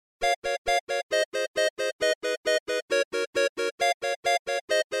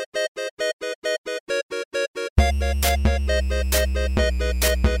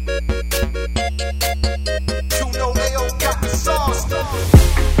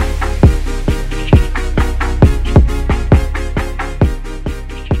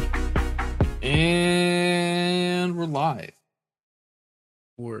5.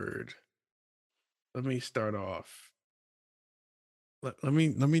 Word. Let me start off. Let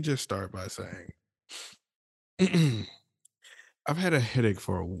me just start by saying I've had a headache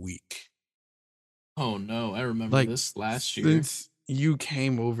for a week. Oh no, I remember Like this last year. since you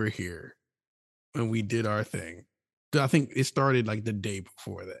came over here when we did our thing. I think it started like the day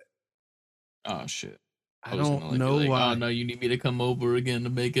before that. Oh shit. I I was don't gonna like be know like, oh why. no, you need me to come over again to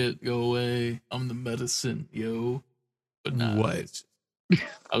make it go away. I'm the medicine, yo. But nah, What? it's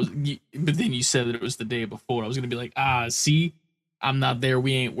but then you said that it was the day before. I was gonna be like, see, I'm not there.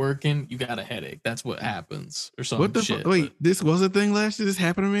 We ain't working. You got a headache. That's what happens, or What some the fuck? shit. But Wait, this was a thing last year. This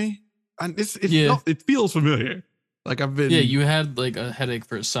happened to me. yeah, It feels familiar. Like I've yeah, been. you had like a headache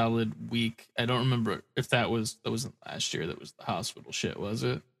for a solid week. I don't remember if that wasn't last year. That was the hospital shit. Was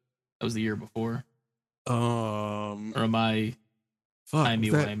it? That was the year before. Um. Or am I Fuck. timey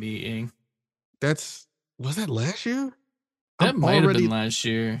wimeying? That's. Was that last year? I'm That might have been already. last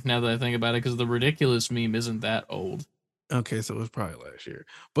year. Now that I think about it, because the ridiculous meme isn't that old. Okay, so it was probably last year.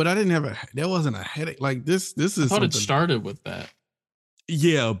 But I didn't have a. That wasn't a headache. Like this I is thought it something. started with that.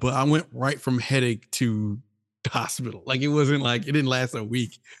 Yeah, but I went right from headache to hospital. Like it wasn't like it didn't last a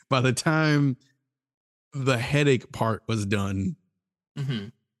week. By the time the headache part was done, Mm-hmm.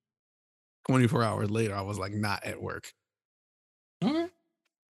 24 hours later, I was like not at work. Okay.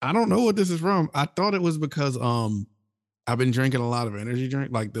 I don't know what this is from. I thought it was because I've been drinking a lot of energy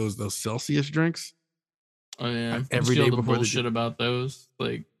drink, like those Celsius drinks, Oh yeah, you every see all day the before the bullshit about those.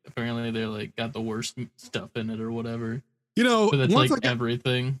 Like apparently they're like got the worst stuff in it or whatever. But that's once like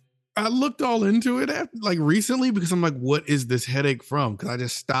everything. I looked all into it after, like recently because I'm like, what is this headache from? Because I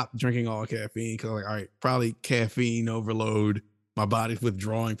just stopped drinking all caffeine because I'm like, all right, probably caffeine overload. My body's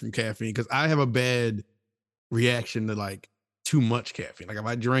withdrawing from caffeine because I have a bad reaction to like too much caffeine. Like if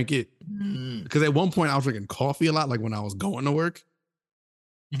I drink it, Mm-hmm. because at one point I was drinking coffee a lot, like when I was going to work.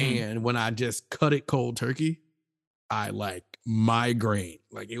 Mm-hmm. And when I just cut it cold turkey, I like migraine.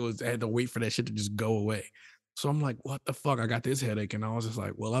 Like I had to wait for that shit to just go away. So I'm like, what the fuck? I got this headache. And I was just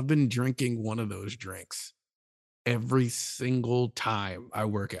like, well, I've been drinking one of those drinks every single time I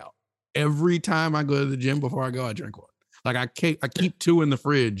work out. Every time I go to the gym before I go, I drink one. Like I keep two in the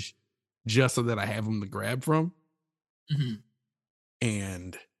fridge just so that I have them to grab from. Mm-hmm.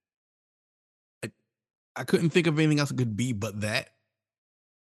 And I, I couldn't think of anything else it could be but that.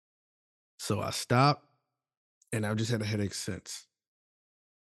 So I stopped and I've just had a headache since.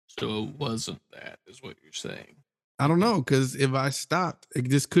 So it wasn't that, is what you're saying. I don't know, because if I stopped,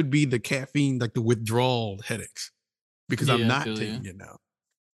 this could be the caffeine, like the withdrawal headaches, because I'm Yeah, I not feel you. taking it now.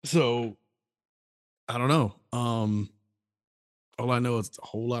 So I don't know. All I know is a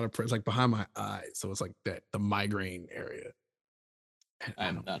whole lot of pressure, like behind my eyes. So it's like that the migraine area.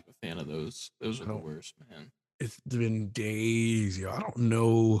 And I'm not a fan of those. Those I are the don't. worst, man. It's been days, yo. I don't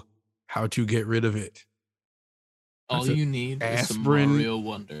know how to get rid of it. I All said you need is some aspirin. Mario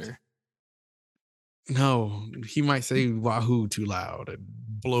Wonder. No, he might say "wahoo" too loud and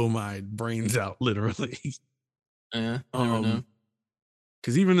blow my brains out, literally. Yeah, never know.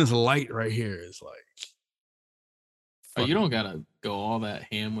 Because even this light right here is like Oh, you don't fucking. gotta go all that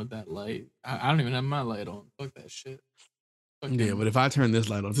ham with that light. I don't even have my light on. Fuck that shit. Yeah, Fucking but if I turn this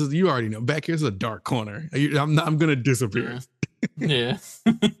light on, you already know. Back here's a dark corner. I'm gonna disappear. yeah.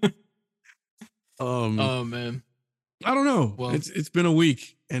 Um, Oh man. I don't know. Well, It's been a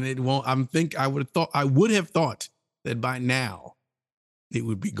week, and it won't. I would have thought that by now it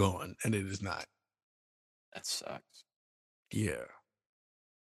would be gone, and it is not. that sucks. Yeah.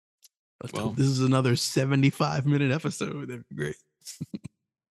 Let's hope Well, this is another 75-minute episode. That'd be great.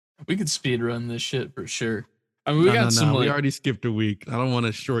 we could speed run this shit for sure. I mean, we No, no, got some no. We like, already skipped a week. I don't want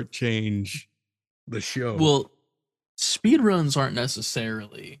to shortchange the show. well, speed runs aren't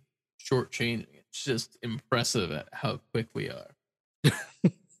necessarily shortchanging. It's just impressive at how quick we are.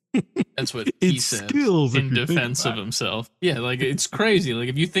 That's what he It's said skills if in you think defense of about it. himself. Yeah, like it's crazy. Like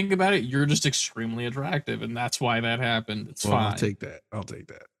if you think about it, you're just extremely attractive, and that's why that happened. It's Well, I'll fine. take that. I'll take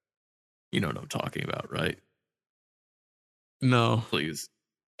that. You know what I'm talking about, right? No, Please,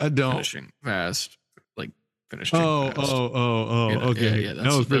 I don't. finishing fast, like finishing Oh, fast. oh, oh, You know, oh. yeah, Okay, yeah. that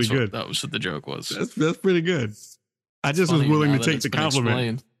was pretty good. That was what the joke was. That's pretty good. I It's just was funnier willing now to that take it's the been compliment.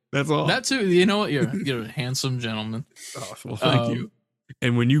 explained. That's all. That too. You know what? You're a handsome gentleman. Oh, well, thank you. Um,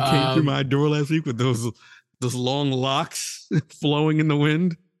 And when you came through um, my door last week with those long locks flowing in the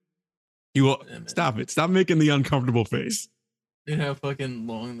wind, you will stop it. Stop making the uncomfortable face. you know how fucking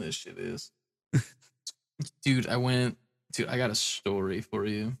long this shit is, dude. I got a story for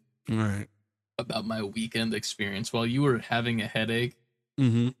you All right. about my weekend experience. While you were having a headache,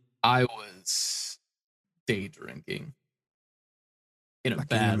 Mm-hmm. I was day drinking. in a I can't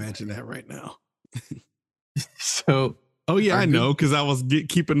bad way. imagine that right now. So Oh yeah, our I good know because I was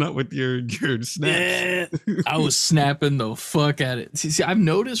keeping up with your snaps. yeah, I was snapping the fuck at it. See, I've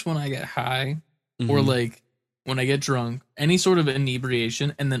noticed when I get high or Mhm. like when I get drunk, any sort of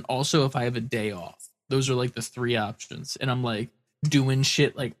inebriation, and then also if I have a day off. Those are like the three options. And I'm like doing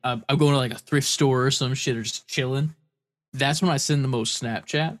shit like I'm going to like a thrift store or some shit or just chilling. That's when I send the most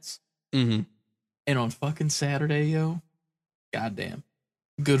Snapchats. Mhm. And on fucking Saturday, yo, goddamn,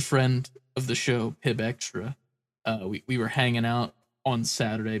 good friend of the show, Pib Extra. We were hanging out on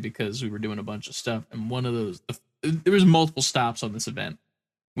Saturday because we were doing a bunch of stuff, and one of those there was multiple stops on this event.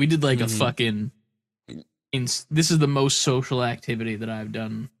 We did like a Mhm. fucking this is the most social activity that I've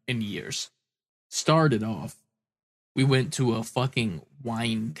done in years. Started off, we went to a fucking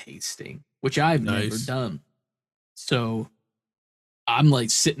wine tasting, which I've never Nice. done. So I'm like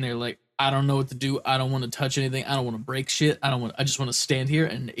sitting there like I don't know what to do. I don't want to touch anything. I don't want to break shit. I just want to stand here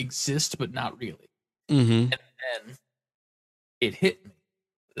and exist, but not really. Mhm. And then it hit me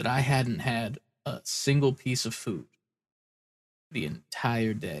that I hadn't had a single piece of food the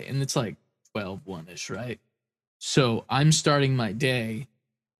entire day. And it's like 12, 1 ish, right? So I'm starting my day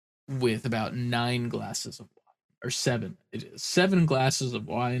with about 9 glasses of wine, or seven. It is 7 glasses of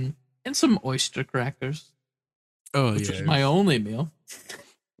wine and some oyster crackers, Oh which was yeah, my only meal.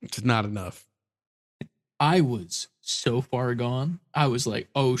 it's not enough. I was so far gone. I was like,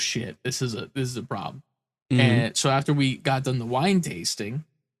 "Oh shit, this is a problem." Mhm. And so after we got done the wine tasting,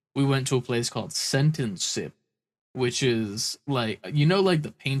 we went to a place called Scent and Sip, which is like like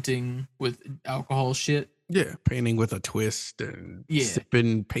the painting with alcohol shit. Yeah, painting with a twist and Yeah,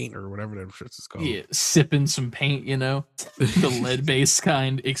 sipping paint or whatever that shit is called. yeah, sipping some paint, the lead based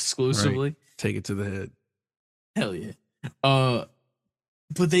kind Right. exclusively. Take it to the head. Hell yeah. Uh,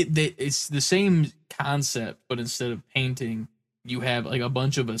 but they it's the same concept, but instead of painting, you have like a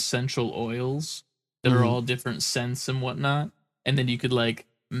bunch of essential oils that are Mhm. all different scents and whatnot, and then you could like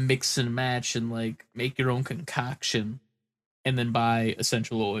mix and match and like make your own concoction, and then buy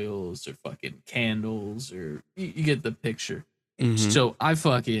essential oils or fucking candles or you get the picture. Mhm. So I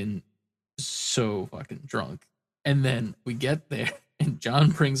fucking so fucking drunk, and then we get there, and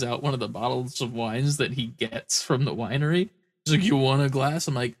John brings out one of the bottles of wines that he gets from the winery. He's like, "You want a glass?"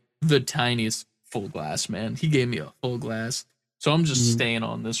 I'm like, "The tiniest full glass, man." He gave me a full glass, so I'm just Mhm. staying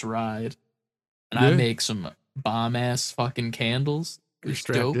on this ride, and I Yeah, make some bomb ass fucking candles. It you're was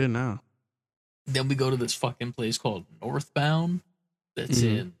strapped dope. in now. Then we go to this fucking place called Northbound that's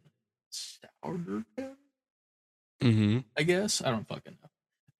Mhm. in Souderton, Mhm. I guess. I don't fucking know.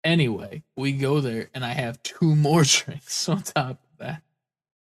 Anyway, we go there and I have two more drinks on top of that.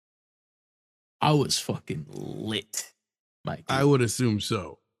 I was fucking lit, my I dude. would assume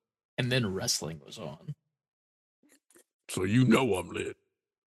so. And then wrestling was on. So you know I'm lit.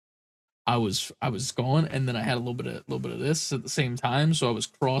 I was going, and then I had a little bit of this at the same time. So I was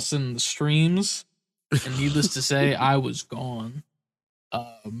crossing the streams, and needless to say, I was gone.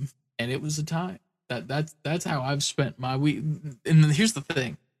 Um, and it was a time that's how I've spent my week. And then here's the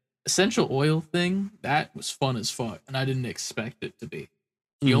thing, essential oil thing that was fun as fuck, and I didn't expect it to be.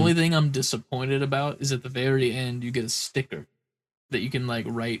 The Mhm. only thing I'm disappointed about is at the very end you get a sticker that you can like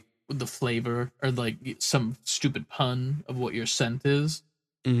write with the flavor or like some stupid pun of what your scent is.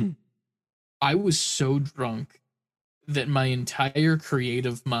 Mhm. I was so drunk that my entire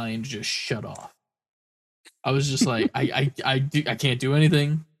creative mind just shut off. I was just like, I can't do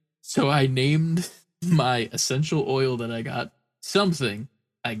anything. So I named my essential oil that I got something,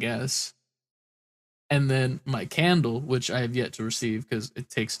 I guess. And then my candle, which I have yet to receive because it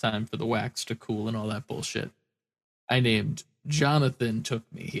takes time for the wax to cool and all that bullshit. I named Jonathan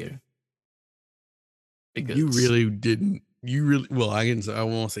Took Me Here You because really didn't. You really well. I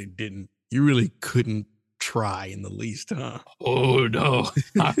won't say didn't. You really couldn't try in the least, huh? oh no,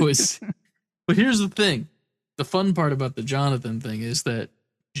 I was. But here's the thing: the fun part about the Jonathan thing is that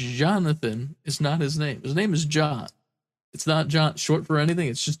Jonathan is not his name. His name is John. It's not John short for anything.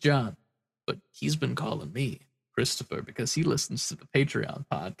 It's just John. But he's been calling me Christopher because he listens to the Patreon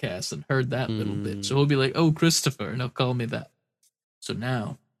podcast and heard that little bit. So Mm, he'll be like, "Oh, Christopher," and he'll call me that. So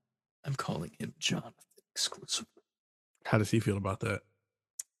now I'm calling him Jonathan exclusively. how does he feel about that?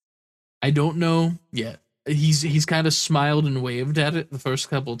 I don't know yet. He's kind of smiled and waved at it the first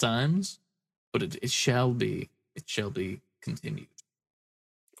couple times, but it shall be continued.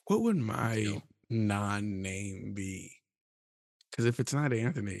 What would You my know, non-name be? Because if it's not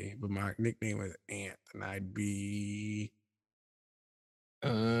Anthony, but my nickname is Ant, then I'd be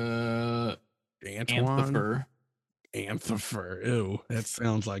uh, Antoine Anthifer. Anthifer. Ew, that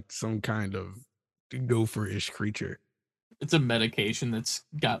sounds like some kind of gopher-ish creature. It's a medication that's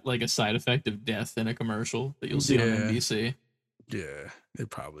got like a side effect of death in a commercial that you'll see on Yeah, NBC. yeah, it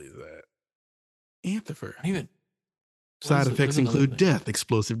probably is that. Anthifer. I don't even. Side What effects is another include thing? death,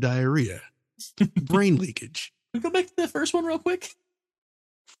 explosive diarrhea, brain leakage, We go back to the first one real quick.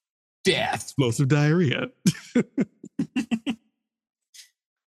 Death. explosive diarrhea.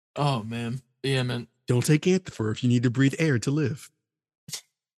 Oh man, yeah, man. Don't take Anthifer if you need to breathe air to live.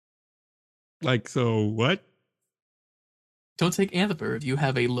 Like, so what? Don't take Anthiper if you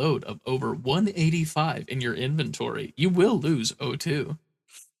have a load of over 185 in your inventory. You will lose O2.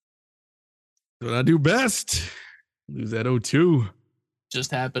 What I do best. Lose that O2.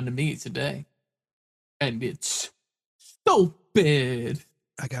 Just happened to me today. And it's stupid.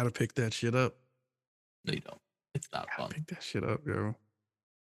 I gotta pick that shit up. No, you don't. It's not I gotta fun. pick that shit up, yo.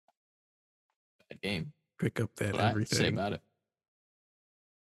 Bad game. Pick up that That's what I have to say everything. about it.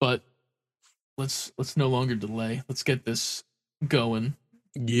 But let's no longer delay. Let's get this going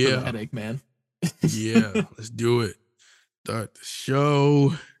for the Yeah. headache, man. Yeah. Let's do it. Start the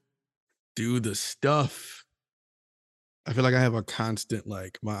show. Do the stuff. I feel like I have a constant,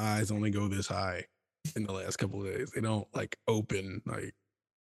 like, my eyes only go this high in the last couple of days. They don't like open, like,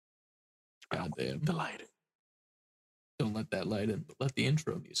 Goddamn. the light Don't let that light in, but let the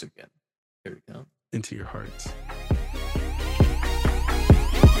intro music in. Here we go. into your hearts.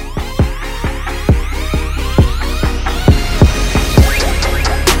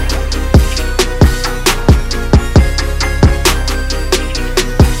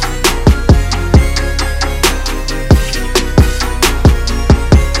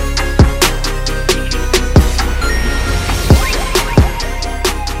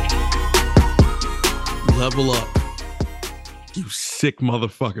 Level up, you sick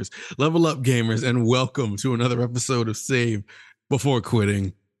motherfuckers. Level up, gamers, and welcome to another episode of Save Before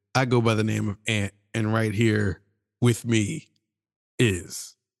Quitting. I go by the name of Ant, and right here with me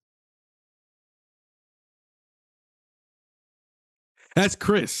is... That's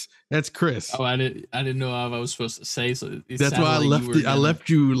Chris. That's Chris. Oh, I didn't know how I was supposed to say. So it That's why I sounded like left you were it. I gonna- left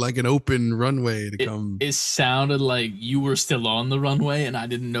you like an open runway to come. It sounded like you were still on the runway, and I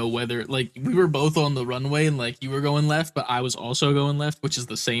didn't know whether like we were both on the runway, and like you were going left, but I was also going left, which is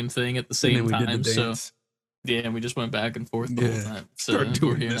the same thing at the And same then we did time. the So dance. yeah, and we just went back and forth the whole Yeah. time. So Start we're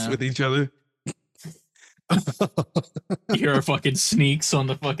doing here this now. with each other. You hear our fucking sneaks on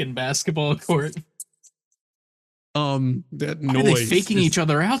the fucking basketball court. That Why noise. are they faking is- each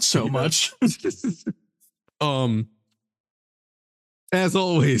other out so Yeah. much? As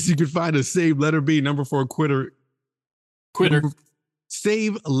always, you can find us save letter B number 4 quitter. Quitter.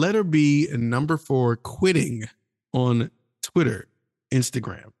 Save letter B and number 4 quitting on Twitter,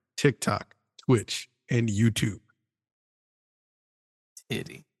 Instagram, TikTok, Twitch, and YouTube.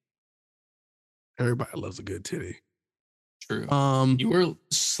 Titty. Everybody loves a good titty. True. Um, You were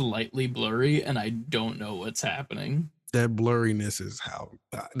slightly blurry, and I don't know what's happening. that blurriness is how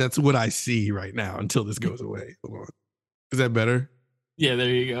that's what I see right now until this goes away. Hold on. Is that better? Yeah, there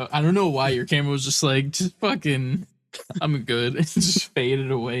you go. I don't know why your camera was just like, just fucking, I'm good. It just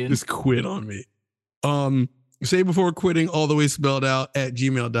faded away. And Just quit on me. Say before quitting, all the way spelled out at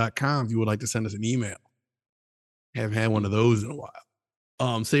gmail.com if you would like to send us an email. Haven't had one of those in a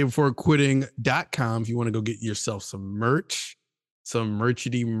while. Say before quitting.com if you want to go get yourself some merch, some merch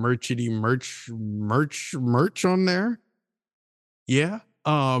on there. Yeah.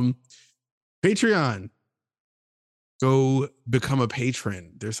 Patreon. Go become a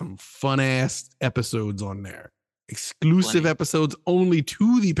patron. There's some fun ass episodes on there. Exclusive Plenty. episodes only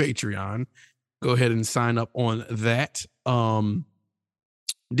to the Patreon. Go ahead and sign up on that.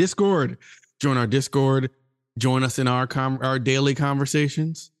 Discord. Join our Discord. Join us in our daily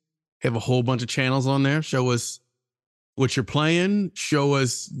conversations. Have a whole bunch of channels on there. Show us what you're playing. Show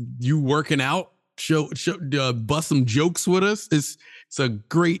us you working out. Show bust some jokes with us. It's a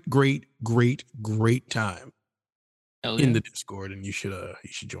great time hell yeah. in the Discord, and you should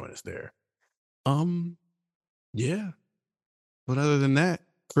join us there. Yeah. But other than that,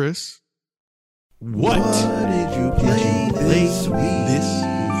 Chris, what did you play this week?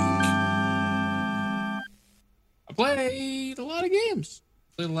 I played a lot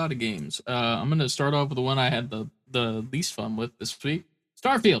of games. I'm gonna start off with the one I had the least fun with this week.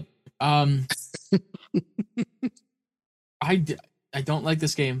 Starfield. I don't like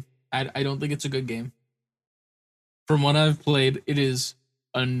this game. I don't think it's a good game. From what I've played, it is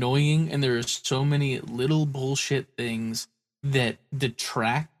annoying, and there are so many little bullshit things that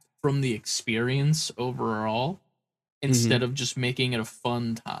detract from the experience overall instead of just making it a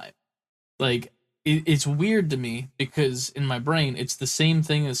fun time. Like, it's weird to me because in my brain, it's the same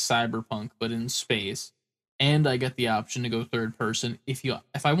thing as Cyberpunk, but in space. and I get the option to go third person if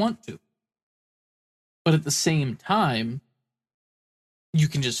I want to. But at the same time, you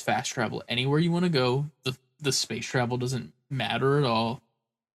can just fast travel anywhere you want to go. The space travel doesn't matter at all.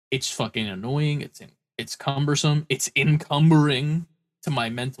 It's fucking annoying. It's cumbersome. It's encumbering to my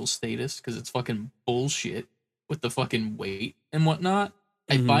mental status because it's fucking bullshit with the fucking weight and whatnot.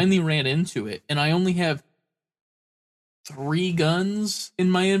 I finally ran into it, and I only have 3 guns in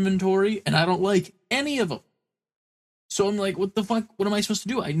my inventory, and I don't like any of them. So I'm like, what the fuck? What am I supposed to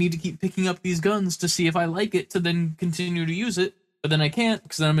do? I need to keep picking up these guns to see if I like it to then continue to use it. But then I can't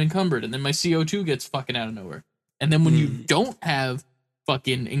because then I'm encumbered, and then my CO2 gets fucking out of nowhere. And then when you don't have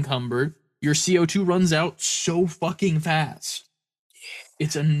fucking encumbered, your CO2 runs out so fucking fast.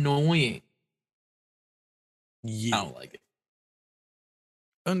 It's annoying. Yeah. I don't like it.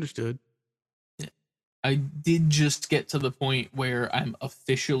 Understood. I did just get to the point where I'm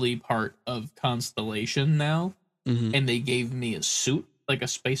officially part of Constellation now, and they gave me a suit, like a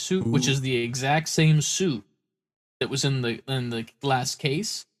spacesuit, which is the exact same suit that was in the last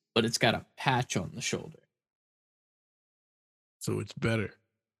case, but it's got a patch on the shoulder. So it's better.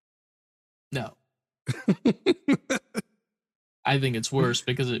 No. I think it's worse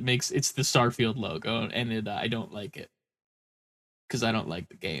because it's the Starfield logo, and I don't like it because I don't like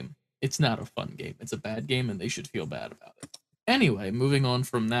the game. It's not a fun game. It's a bad game, and they should feel bad about it. Anyway, moving on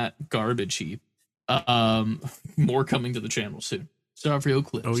from that garbage heap, more coming to the channel soon. Starfield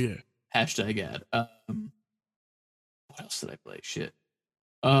clips. Oh yeah. Hashtag ad. What else did I play? Shit.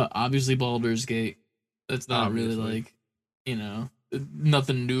 Obviously Baldur's Gate. That's not really like,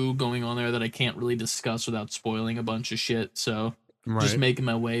 nothing new going on there that I can't really discuss without spoiling a bunch of shit. So just making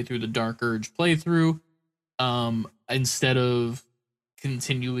my way through the Dark Urge playthrough. Instead of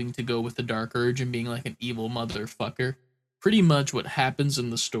continuing to go with the Dark Urge and being like an evil motherfucker. Pretty much what happens in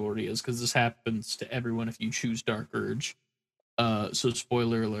the story is, because this happens to everyone if you choose Dark Urge. So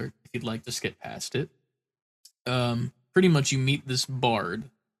spoiler alert, if you'd like to skip past it. Pretty much you meet this bard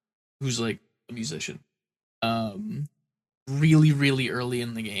who's like a musician. Really, really early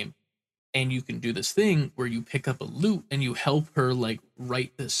in the game. And you can do this thing where you pick up a lute and you help her like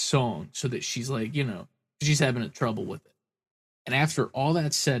write this song so that she's like, she's having trouble with it. And after all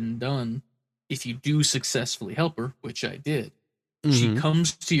that's said and done, if you do successfully help her, which I did, she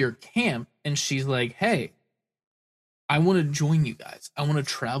comes to your camp and she's like, hey, I want to join you guys. I want to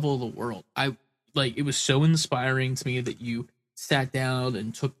travel the world. It was so inspiring to me that you sat down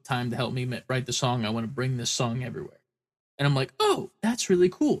and took time to help me write the song. I want to bring this song everywhere. And I'm like, oh, that's really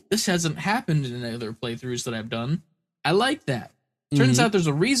cool. This hasn't happened in other playthroughs that I've done. I like that. Turns out there's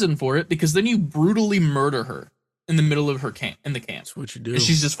a reason for it, because then you brutally murder her in the middle of her camp, in the camp. That's what you do. And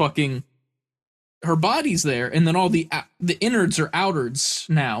she's just fucking, her body's there, and then all the innards are outards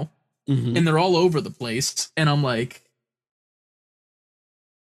now, and they're all over the place. And I'm like,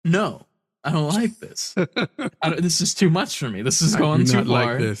 no, I don't like this. This is too much for me. This is going too far.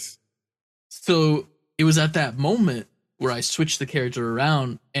 Like this. So it was at that moment where I switched the character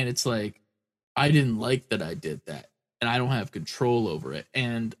around, and it's like, I didn't like that I did that, and I don't have control over it.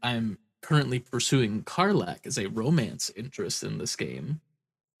 And I'm currently pursuing Karlak as a romance interest in this game.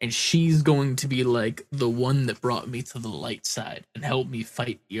 And she's going to be like the one that brought me to the light side and helped me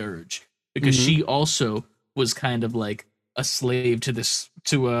fight the urge, because she also was kind of like a slave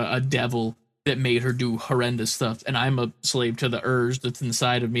to a devil that made her do horrendous stuff. And I'm a slave to the urge that's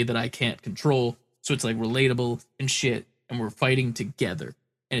inside of me that I can't control. So it's like relatable and shit. And we're fighting together,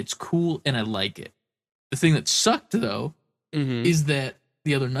 and it's cool. And I like it. The thing that sucked though, is that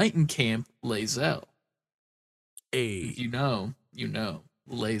the other night in camp, Lazel, if you know,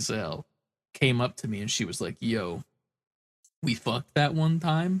 Lazel came up to me and she was like, yo, we fucked that one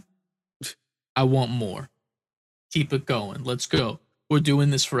time. I want more. Keep it going. Let's go. We're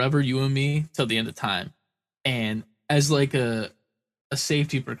doing this forever, you and me, till the end of time. And as like a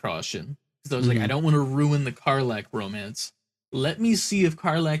safety precaution, because I was like, I don't want to ruin the Karlak romance. Let me see if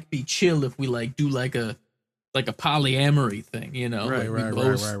Karlak be chill if we like do like a polyamory thing,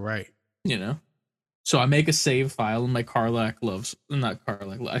 Right. So I make a save file in my I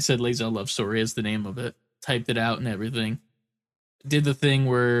said Lazel Love Story is the name of it. Typed it out and everything. Did the thing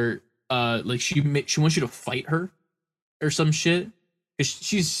where she wants you to fight her or some shit, because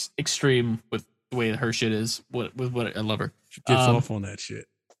she's extreme with the way that her shit is. What I love her. She gets off on that shit.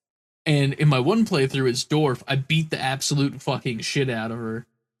 And in my one playthrough as Dwarf, I beat the absolute fucking shit out of her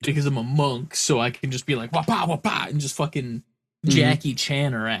because I'm a monk, so I can just be like wapa wapa and just fucking Jackie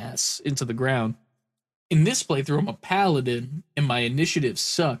Chan her ass into the ground. In this playthrough, I'm a paladin, and my initiative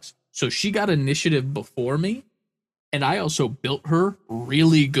sucks. So she got initiative before me, and I also built her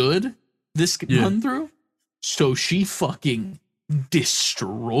really good this run through. So she fucking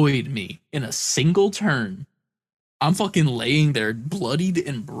destroyed me in a single turn. I'm fucking laying there bloodied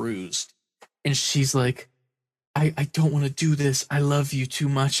and bruised. And she's like, I don't want to do this. I love you too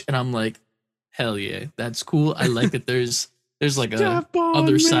much. And I'm like, hell yeah, that's cool. I like that there's like a Step on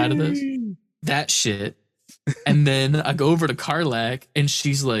other side of this. me. That shit. And then I go over to Karlak and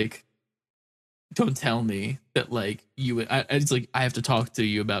she's like, don't tell me that like it's like I have to talk to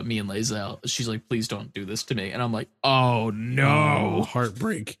you about me and Lazel. She's like, please don't do this to me. And I'm like, oh Oh, no.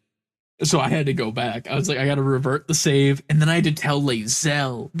 heartbreak. So I had to go back. I was like, I gotta revert the save. And then I had to tell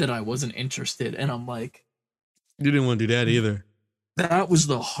Lazel that I wasn't interested. And I'm like, You didn't want to do that either. that was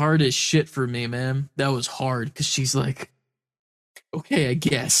the hardest shit for me, man. That was hard because she's like, okay, I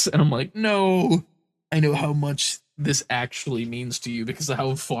guess. And I'm like, no, I know how much this actually means to you because of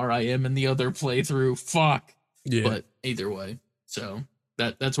how far I am in the other playthrough. Fuck. Yeah. But either way, so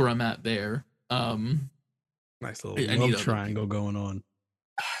that's where I'm at there. Nice little I need love other triangle going on.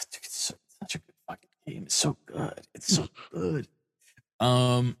 Dude, it's such a good fucking game. It's so good. It's so good.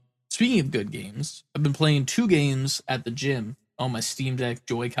 Speaking of good games, I've been playing 2 games at the gym on my Steam Deck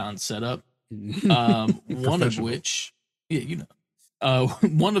Joy-Con setup. One of which, yeah, you know,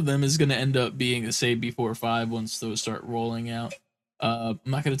 one of them is going to end up being a Save Before 5 once those start rolling out. I'm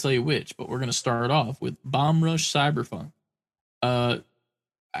not going to tell you which, but we're going to start off with Bomb Rush Cyberpunk. I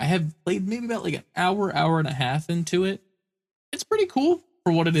have played maybe about like an hour and a half into it. It's pretty cool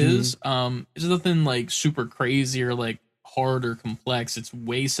for what it is. It's nothing like super crazy or like hard or complex. It's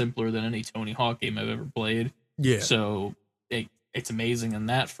way simpler than any Tony Hawk game I've ever played. Yeah. So it's amazing on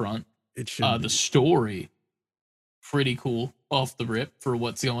that front. It should The story, pretty cool off the rip for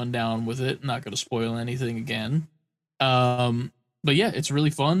what's going down with it. Not going to spoil anything again. But yeah, it's really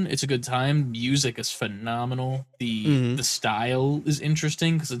fun. It's a good time. Music is phenomenal. The style is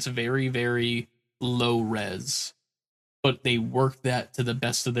interesting because it's very, very low res, but they work that to the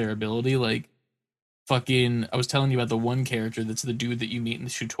best of their ability. Like fucking, I was telling you about the one character that's the dude that you meet in the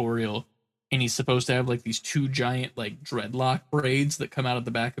tutorial, and he's supposed to have like these 2 giant like dreadlock braids that come out of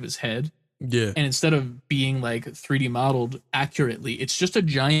the back of his head. Yeah. And instead of being like 3D modeled accurately, it's just a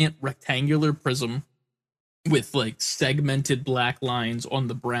giant rectangular prism with like segmented black lines on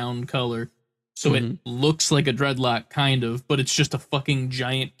the brown color. So it looks like a dreadlock kind of, but it's just a fucking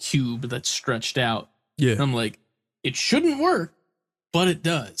giant cube that's stretched out. Yeah. And I'm like, it shouldn't work, but it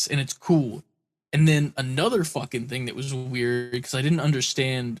does. And it's cool. And then another fucking thing that was weird because I didn't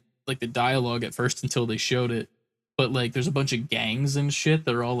understand like the dialogue at first until they showed it. But like there's a bunch of gangs and shit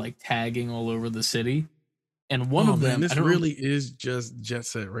that are all like tagging all over the city. And one of them, this really is just Jet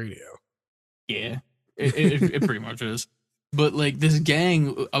Set Radio. Yeah, it pretty much is. But like this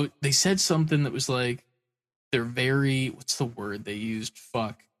gang, they said something that was like, they're very, what's the word they used?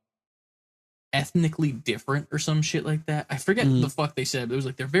 Fuck. Ethnically different or some shit like that. I forget the fuck they said, but it was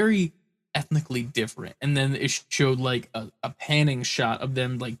like, they're very ethnically different. And then it showed like a panning shot of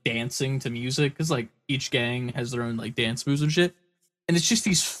them like dancing to music. Cause like each gang has their own like dance moves and shit. And it's just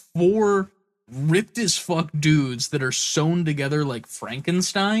these 4 ripped as fuck dudes that are sewn together like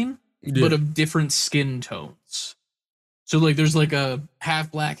Frankenstein, but of different skin tones. So like there's like a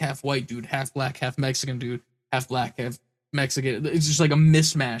half black, half white dude, half black, half Mexican dude, half black, half Mexican. It's just like a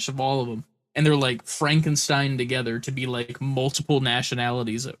mismatch of all of them. And they're like Frankenstein together to be like multiple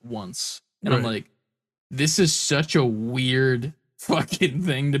nationalities at once. And I'm like, this is such a weird fucking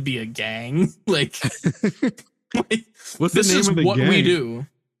thing to be a gang. Like, What's this the name is of the what gang? we do.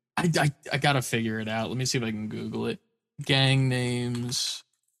 I gotta figure it out. Let me see if I can Google it. Gang names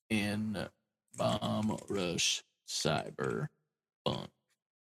in Bomb Rush Cyberpunk. I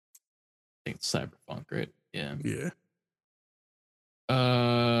think it's Cyberpunk, right? Yeah. Yeah.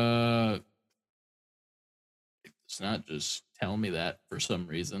 It's not just tell me that for some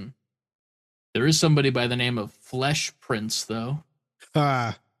reason. There is somebody by the name of Flesh Prince though,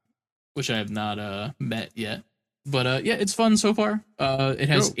 which I have not met yet. But yeah, it's fun so far. It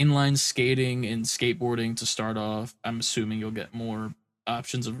has inline skating and skateboarding to start off. I'm assuming you'll get more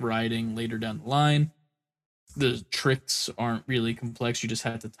options of riding later down the line. The tricks aren't really complex. You just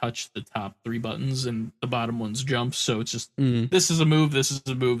have to touch the top 3 buttons and the bottom one's jumps. So it's just this is a move, this is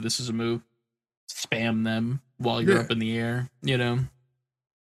a move, this is a move. Spam them while you're up in the air, you know.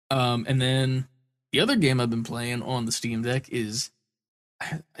 And then the other game I've been playing on the Steam Deck is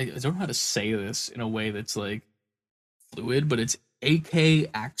I don't know how to say this in a way that's like fluid, but it's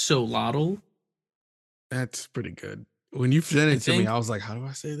AK Axolotl. That's pretty good. When you sent it to me, I was like, how do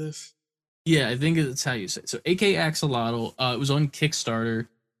I say this? Yeah, I think it's how you say it. So AK Axolotl, it was on Kickstarter,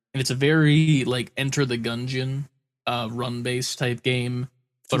 and it's a very like Enter the Gungeon run based type game,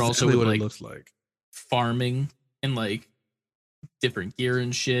 but That's also exactly with, what like, it looks like. farming and like different gear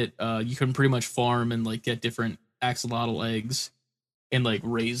and shit. You can pretty much farm and like get different axolotl eggs and like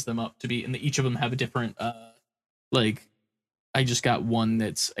raise them up to be, and each of them have a different like I just got one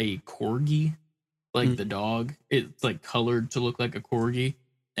that's a corgi, like the dog. It's like colored to look like a corgi,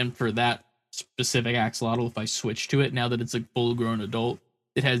 and for that specific axolotl, if I switch to it now that it's a full grown adult,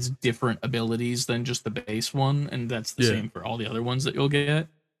 it has different abilities than just the base one, and that's the same for all the other ones that you'll get.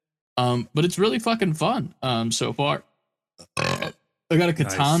 But it's really fucking fun. So far, I got a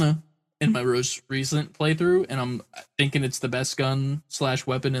katana in my most recent playthrough, and I'm thinking it's the best gun /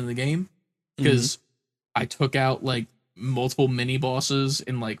 weapon in the game because I took out like multiple mini bosses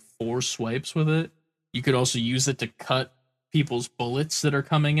in like 4 swipes with it. You could also use it to cut people's bullets that are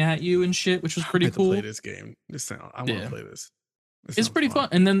coming at you and shit, which was pretty cool. To play this game. I want to play this. It's pretty fun.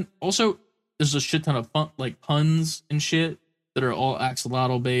 And then also there's a shit ton of fun, like puns and shit that are all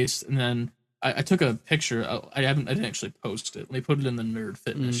axolotl based. And then I took a picture. I didn't actually post it. They put it in the Nerd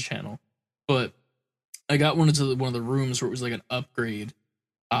Fitness channel, but I got one of the rooms where it was like an upgrade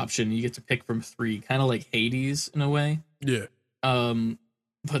option. You get to pick from 3, kind of like Hades in a way. Yeah.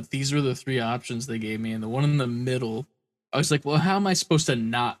 But these were the 3 options they gave me, and the one in the middle, I was like, well, how am I supposed to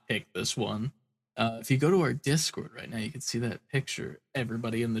not pick this one? If you go to our Discord right now, you can see that picture.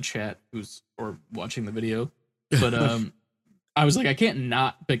 Everybody in the chat who's or watching the video, but I was like, I can't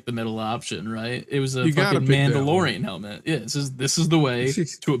not pick the middle option, right? It was a fucking Mandalorian helmet. Yeah, this is the way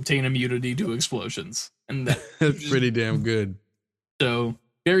to obtain immunity to explosions, and that's pretty damn good. So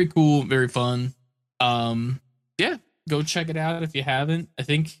very cool, very fun. Yeah, go check it out if you haven't. I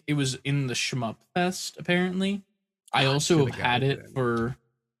think it was in the Shmup Fest, apparently. I also have had it for,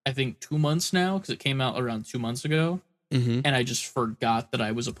 I think, 2 months now, because it came out around 2 months ago. And I just forgot that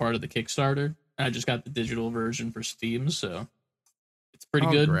I was a part of the Kickstarter. And I just got the digital version for Steam, so it's pretty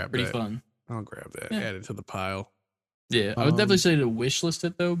good, pretty fun. I'll grab that, add it to the pile. Yeah, I would definitely say to wishlist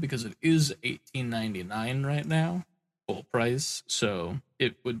it, though, because it is $18.99 right now, full price. So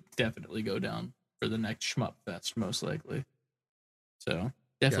it would definitely go down for the next Shmup Fest, most likely. So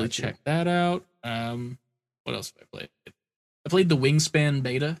definitely check that out. What else have I played? I played the Wingspan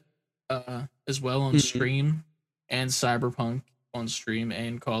beta as well on stream, and Cyberpunk on stream,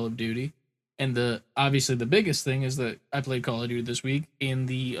 and Call of Duty. And obviously the biggest thing is that I played Call of Duty this week in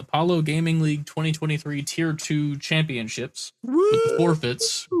the Apollo Gaming League 2023 Tier 2 Championships with the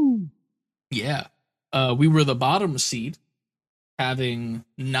forfeits. Yeah. We were the bottom seed, having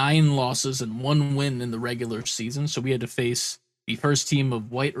 9 losses and 1 win in the regular season. So we had to face the first team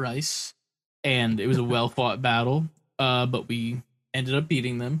of White Rice, and it was a well-fought battle, but we ended up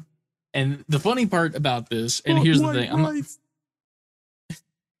beating them. And the funny part about this, and here's the thing,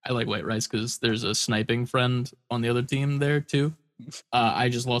 I like White Rice because there's a sniping friend on the other team there too. I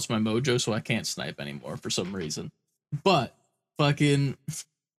just lost my mojo, so I can't snipe anymore for some reason. But fucking,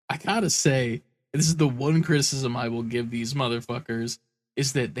 I gotta say, this is the one criticism I will give these motherfuckers,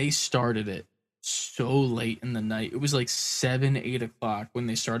 is that they started it so late in the night. It was like 7, 8 o'clock when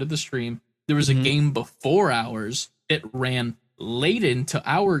they started the stream. There was a game before ours that ran late into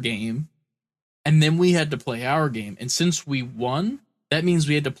our game, and then we had to play our game. And since we won, that means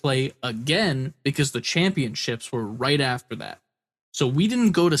we had to play again because the championships were right after that. So we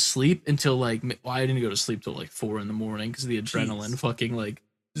didn't go to sleep until like, well, I didn't go to sleep till like 4 in the morning because the adrenaline fucking like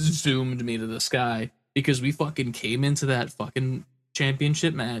zoomed me to the sky, because we fucking came into that fucking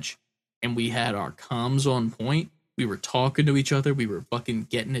championship match and we had our comms on point. We were talking to each other. We were fucking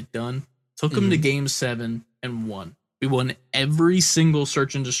getting it done. Took them to game 7 and won. We won every single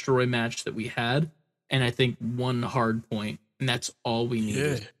search and destroy match that we had, and I think 1 hard point, and that's all we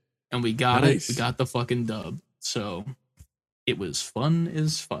needed. And we got it. We got the fucking dub. So it was fun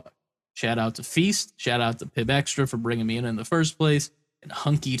as fuck. Shout out to Feast. Shout out to Pib Extra for bringing me in the first place. And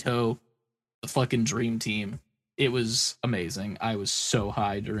Hunky Toe, the fucking dream team. It was amazing. I was so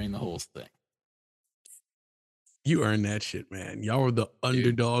high during the whole thing. You earned that shit, man. Y'all were the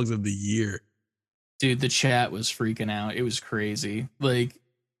underdogs of the year. Dude, the chat was freaking out. It was crazy. Like,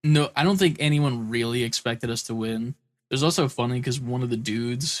 no, I don't think anyone really expected us to win. It was also funny because one of the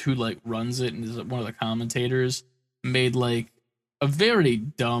dudes who like runs it and is one of the commentators made like a very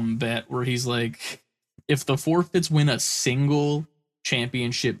dumb bet where he's like, if the forfeits win a single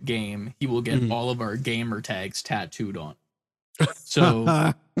championship game, he will get all of our gamer tags tattooed on.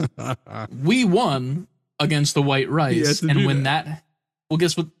 So we won against the White Rice, and when that, well,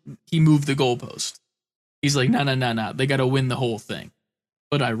 guess what? He moved the goalpost. He's like, no. They got to win the whole thing.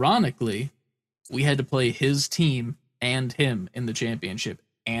 But ironically, we had to play his team and him in the championship,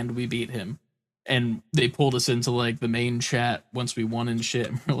 and we beat him. And they pulled us into like the main chat once we won and shit.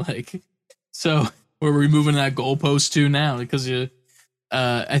 And we're like, so Where are we moving that goalpost to now? Because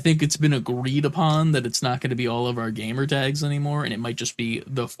I think it's been agreed upon that it's not going to be all of our gamer tags anymore, and it might just be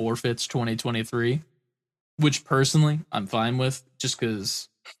the forfeits 2023, which personally I'm fine with, just because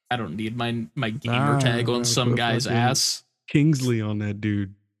I don't need my gamer tag on some Put guy's fucking ass. Kingsley on that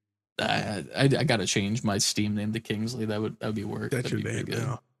dude. I gotta change my Steam name to Kingsley. That would be work. That's That'd your be pretty name good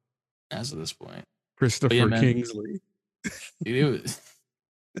now. as of this point. But yeah, Christopher man, Kingsley. it was,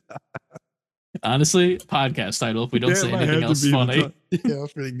 honestly, podcast title. If we don't That say might anything have to else be the funny, time. Yeah,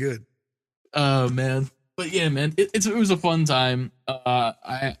 that's pretty good. oh man. But yeah, man, it was a fun time.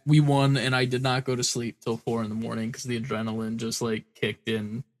 We won, and I did not go to sleep till 4 in the morning because the adrenaline just like kicked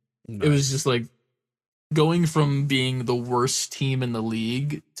in. It was Nice. just like going from being the worst team in the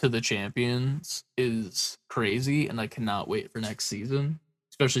league to the champions is crazy, and I cannot wait for next season,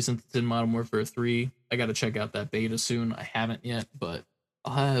 especially since it's in Modern Warfare 3. I got to check out that beta soon. I haven't yet, but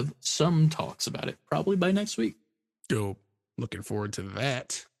I'll have some talks about it probably by next week. Dope. Looking forward to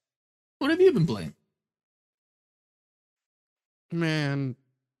that. What have you been playing? Man,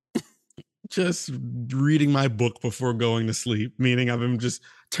 just reading my book before going to sleep, meaning I've been just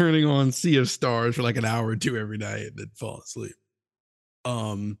turning on Sea of Stars for like an hour or two every night and then fall asleep.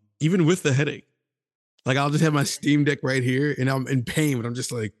 Even with the headache. Like I'll just have my Steam Deck right here and I'm in pain, but I'm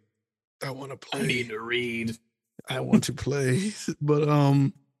just like, I want to I need play. to read. I want to play. But I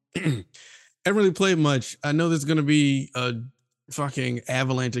haven't really played much. I know there's gonna be a fucking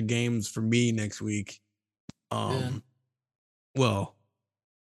avalanche of games for me next week. Yeah. Well,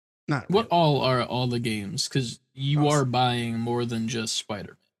 not What really. all are all the games? Because you are buying more than just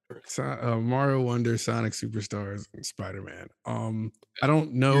Spider-Man. Mario Wonder, Sonic Superstars, and Spider-Man. I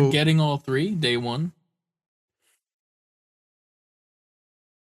don't You're know. getting all three day one.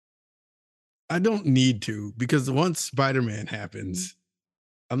 I don't need to because once Spider-Man happens,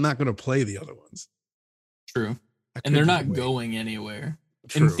 I'm not gonna play the other ones. True. I And could they're just not wait. going anywhere.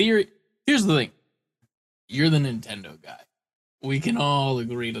 True. In theory, here's the thing. You're the Nintendo guy. We can all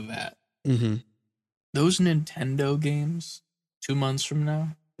agree to that. Mm-hmm. Those Nintendo games, 2 months from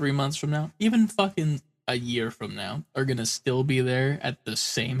now, 3 months from now, even fucking a year from now, are gonna still be there at the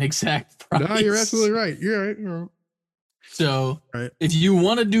same exact price. No, you're absolutely right. You're right. You're So right. if you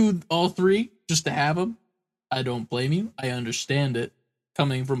want to do all three just to have them, I don't blame you. I understand it.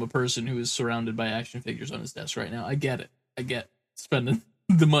 Coming from a person who is surrounded by action figures on his desk right now, I get it. I get spending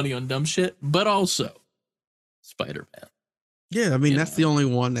the money on dumb shit, but also Spider-Man. Yeah, I mean, You that's know. the only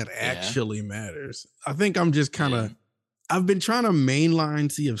one that Yeah. actually matters. I think I'm just kind of, Yeah. I've been trying to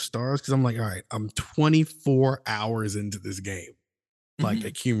mainline Sea of Stars because I'm like, all right, I'm 24 hours into this game, like Mhm.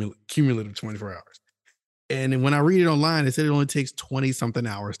 a cumulative 24 hours. And then when I read it online, it said it only takes 20 something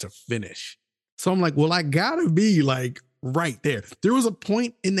hours to finish. So I'm like, well, I gotta be like right there. There was a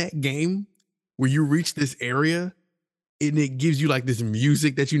point in that game where you reach this area and it gives you like this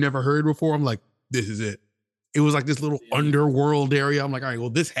music that you never heard before. I'm like, this is it. It was like this little Yeah. underworld area. I'm like, all right, well,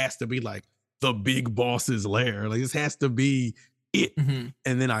 this has to be like the big boss's lair. Like this has to be it. Mhm.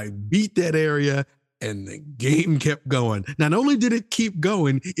 And then I beat that area and the game kept going. Not only did it keep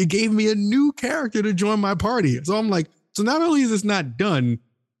going, it gave me a new character to join my party. So I'm like, so not only is this not done,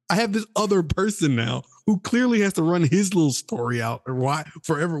 I have this other person now who clearly has to run his little story out or why,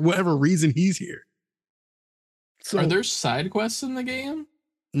 whatever reason he's here. So Are there side quests in the game?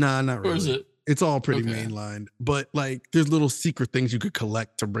 nah, not Or is really. it It's all pretty okay? mainlined, but like there's little secret things you could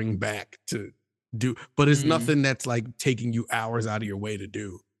collect to bring back to do, but it's Mm. nothing that's like taking you hours out of your way to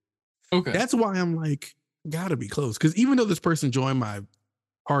do. Okay. That's why I'm like, gotta be close. Because even though this person joined my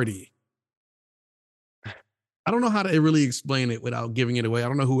party, I don't know how to really explain it without giving it away. I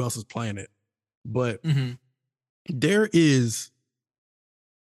don't know who else is playing it, but Mhm. there's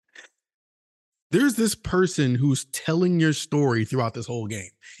this person who's telling your story throughout this whole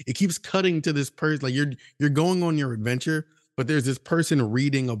game. It keeps cutting to this person, like you're going on your adventure, but there's this person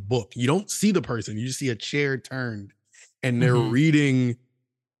reading a book. You don't see the person, you just see a chair turned, and they're Mhm. reading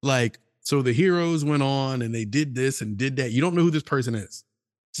like, so the heroes went on and they did this and did that. You don't know who this person is.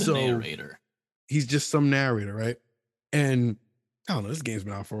 The So narrator. he's just some narrator, right? And I don't know, this game's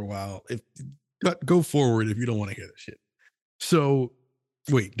been out for a while. If go forward if you don't want to hear this shit. So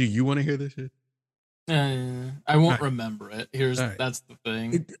wait, do you want to hear this shit? I won't Right. remember it. Right. That's the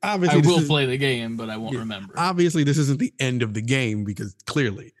thing. Obviously, I this will is, play the game, but I won't yeah, remember. obviously this isn't the end of the game because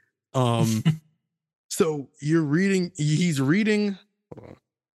clearly. So you're reading, he's reading, hold on.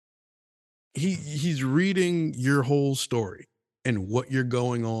 He's reading your whole story and what you're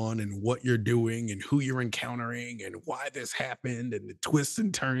going on and what you're doing and who you're encountering and why this happened and the twists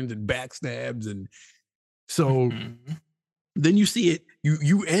and turns and backstabs. And so Mhm. Then you see it,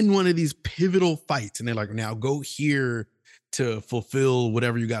 you end one of these pivotal fights, and they're like, now go here to fulfill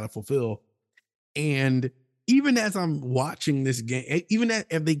whatever you got to fulfill. And even as I'm watching this game, even as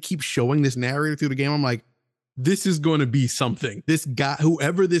they keep showing this narrator through the game, I'm like, this is going to be something. This guy,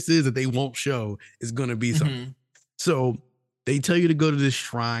 whoever this is that they won't show, is going to be something. Mhm. So they tell you to go to this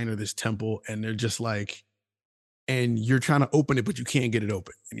shrine or this temple, and they're just like, and you're trying to open it, but you can't get it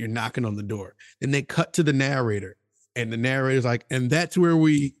open, and you're knocking on the door. Then they cut to the narrator, and the narrator's like, and that's where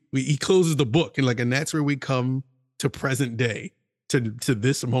he closes the book, and like, and that's where we come to present day, to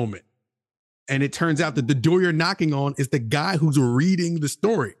this moment. And it turns out that the door you're knocking on is the guy who's reading the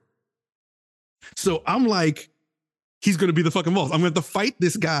story. So I'm like, he's going to be the fucking boss. I'm going to have to fight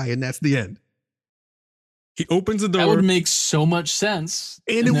this guy, and that's the end. He opens the door. That would make so much sense.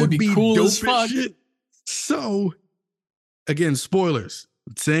 And it would be cool dope as fuck. shit. So, again, spoilers.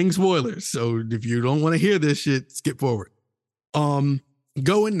 I'm saying spoilers. So if you don't want to hear this shit, skip forward.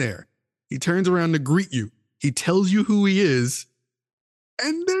 Go in there. He turns around to greet you. He tells you who he is.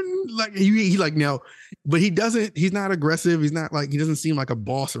 And then like he like now, but he's not aggressive. He's not like, he doesn't seem like a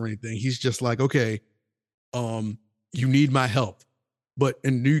boss or anything. He's just like, okay, you need my help. But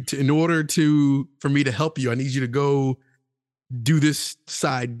in order for me to help you, I need you to go do this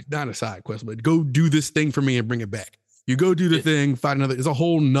not a side quest, but go do this thing for me and bring it back. You go do the thing, find another, it's a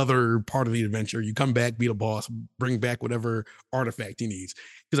whole nother part of the adventure. You come back, beat a boss, bring back whatever artifact he needs.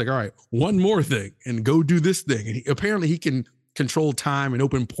 He's like, all right, one more thing and go do this thing. And apparently he can control time and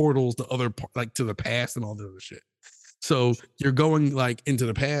open portals to to the past and all the other shit. So you're going like into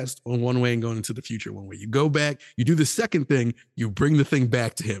the past on one way and going into the future one way. You go back, you do the second thing, you bring the thing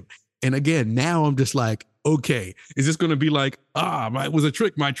back to him. And again, now I'm just like, okay, is this going to be like, it was a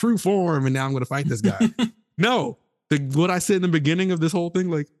trick, my true form, and now I'm going to fight this guy? No, what I said in the beginning of this whole thing,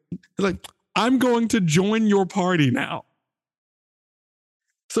 like, I'm going to join your party now.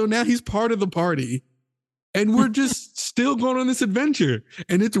 So now he's part of the party, and we're just still going on this adventure.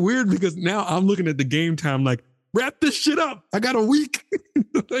 And it's weird because now I'm looking at the game time like, wrap this shit up. I got a week.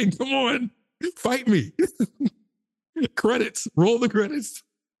 Like, come on, fight me. Credits, roll the credits.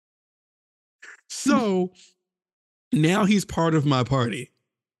 So now he's part of my party,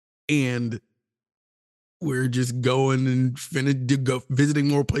 and we're just going and visiting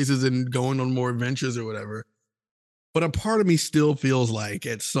more places and going on more adventures or whatever. But a part of me still feels like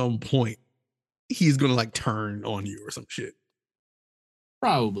at some point he's going to like turn on you or some shit.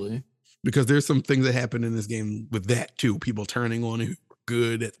 Probably. Because there's some things that happen in this game with that too. People turning on you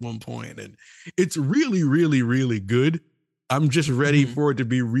good at one point, and it's really, really, really good. I'm just ready for it to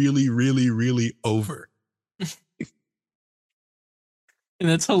be really, really, really over. And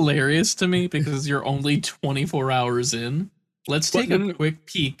that's hilarious to me because you're only 24 hours in. Let's take a quick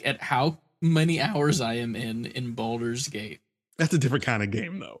peek at how many hours I am in Baldur's Gate. That's a different kind of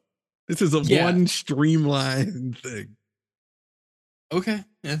game, though. This is one streamlined thing. Okay,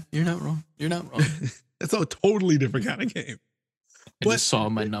 yeah, you're not wrong. You're not wrong. That's a totally different kind of game. I just saw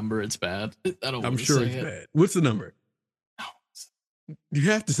my number. It's bad. I'm sure it's bad. What's the number?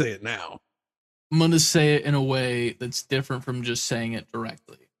 You have to say it now. I'm going to say it in a way that's different from just saying it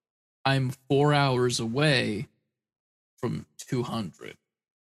directly. I'm 4 hours away from 200.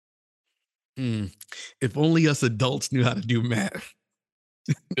 If only us adults knew how to do math.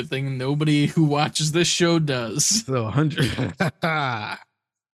 Good thing nobody who watches this show does. So 100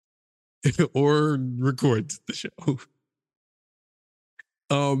 or records the show.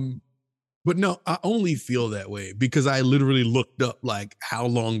 But no, I only feel that way because I literally looked up like, how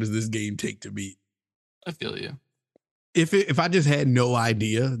long does this game take to beat? I feel you. If I just had no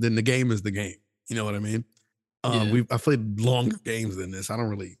idea, then the game is the game. You know what I mean? I played longer games than this. I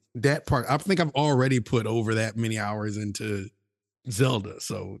don't really that part. I think I've already put over that many hours into Zelda,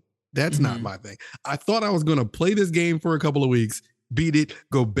 so that's not my thing. I thought I was going to play this game for a couple of weeks, beat it,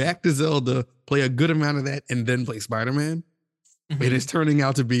 go back to Zelda, play a good amount of that, and then play Spider-Man. And it's turning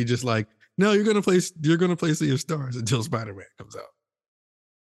out to be just like, no, you're gonna play Sea of Stars until Spider-Man comes out.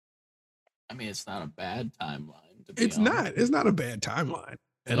 I mean, it's not a bad timeline. It's not a bad timeline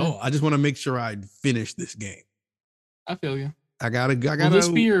at all. I just want to make sure I finish this game. I feel you. I gotta. Will this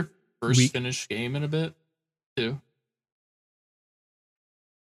be your first finished game in a bit, too?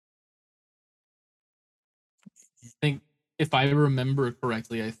 I think, if I remember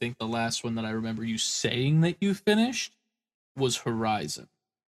correctly, I think the last one that I remember you saying that you finished was Horizon.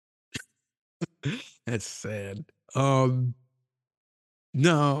 That's sad.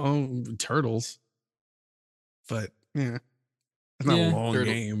 No, Turtles. But yeah, it's not a long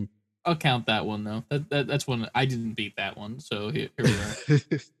game. I'll count that one though. That's one I didn't beat that one, so here we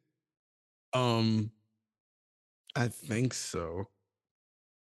are. I think so.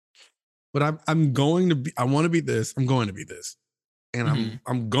 But I'm going to be. I want to beat this. I'm going to beat this, and Hmm.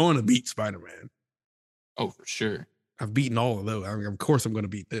 I'm going to beat Spider-Man. Oh, for sure. I've beaten all of those. I mean, of course, I'm going to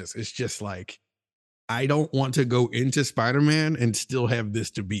beat this. It's just like I don't want to go into Spider-Man and still have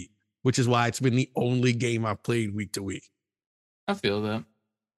this to beat, which is why it's been the only game I've played week to week. I feel that.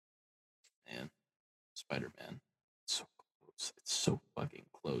 Man, Spider Man. So close. It's so fucking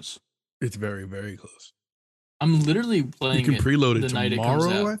close. It's very, very close. I'm literally You playing can it preload it the night it comes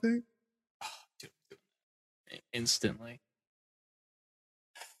tomorrow, out. I think. Oh, dude, I'm doing it instantly.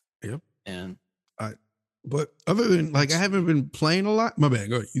 Yep. And But other than like, I next haven't week. been playing a lot. My bad.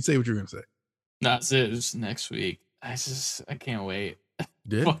 Go ahead. You say what you're gonna say. That's it. It's next week. I can't wait.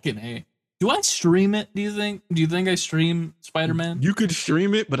 Did Fucking A. Do I stream it? Do you think? Do you think I stream Spider Man? you could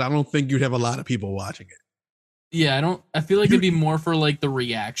stream it, but I don't think you'd have a lot of people watching it. Yeah, I don't. I feel like it'd You, be more for like the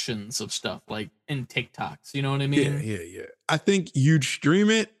reactions of stuff, like in TikToks. You know what I yeah, mean? yeah, yeah. I think you'd stream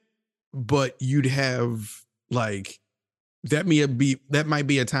it, but you'd have like that might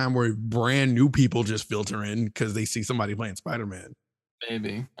be a time where brand new people just filter in because they see somebody playing Spider-Man.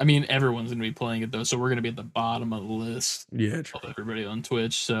 Maybe. I mean, everyone's gonna be playing it though, so we're gonna be at the bottom of the list Yeah, of true. everybody on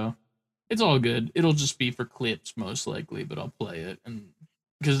Twitch. So it's all good. It'll just be for clips most likely, but I'll play it and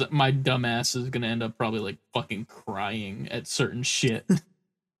because my dumbass is gonna end up probably like fucking crying at certain shit.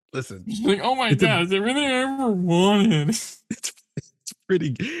 Listen, He's like, oh my it's a god, is everything I ever wanted? it's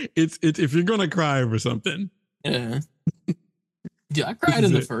pretty. It's if you're gonna cry over something, Yeah. Yeah, I this cried is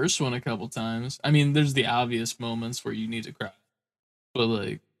in the it. first one a couple times. I mean, there's the obvious moments where you need to cry. But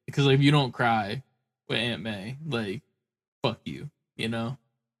like because like if you don't cry with Aunt May, like fuck you, you know?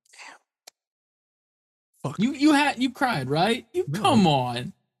 Fuck You me. you cried, right? You No, come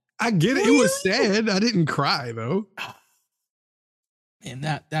on. I get it. It was Really? sad. I didn't cry though. Man,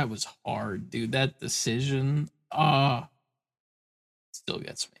 that was hard, dude. That decision, still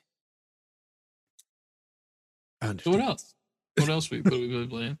gets me. I So what understand. else? What we been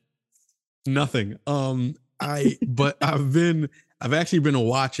playing? Nothing. But I've actually been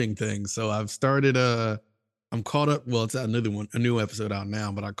watching things. So I've started I'm caught up. Well, it's another one, a new episode out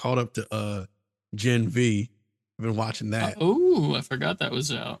now, but I caught up to Gen V. I've been watching that. Oh, I forgot that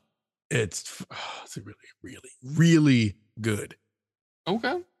was out. It's really, really, really good.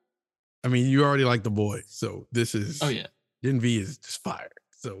 Okay. I mean, you already like the boy, so this Oh is yeah. Gen V is just fire.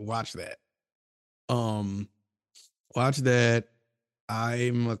 So watch that. Um, watch that.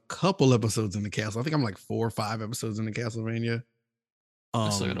 I'm a couple episodes in the castle. I think I'm like 4 or 5 episodes in the Castlevania. I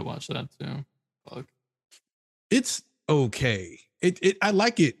still gotta Um, watch that too. Fuck. it's okay. It I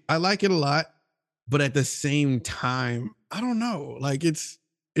like it. I like it a lot, but at the same time, I don't know. Like it's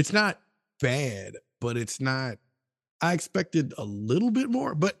not bad, but it's not. I expected a little bit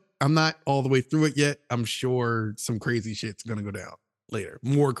more, but I'm not all the way through it yet. I'm sure some crazy shit's gonna go down later.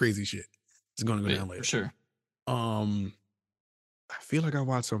 More crazy shit is gonna go Wait, down for later. sure. Um, I feel like I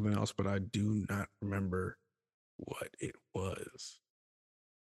watched something else, but I do not remember what it was.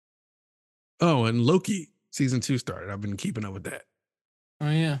 Oh, and Loki season 2 started. I've been keeping up with that. Oh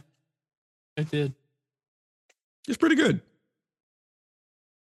yeah. I did. It's pretty good.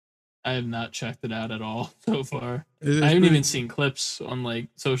 I have not checked it out at all so far. I It's haven't pretty. even seen clips on like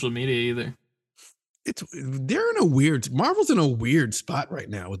social media either. They're in a weird. Marvel's in a weird spot right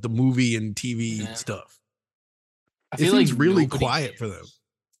now with the movie and TV Yeah. stuff. I It feel like seems really nobody quiet for them. cares,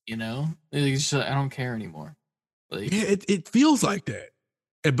 you know? It's just, I don't care anymore. Like, Yeah, it feels like that.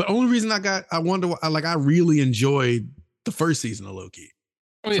 But only reason I wonder like I really enjoyed the first season of Loki.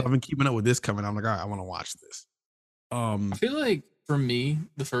 oh So yeah. I've been keeping up with this coming. I'm like, all right, I want to watch this. I feel like for me,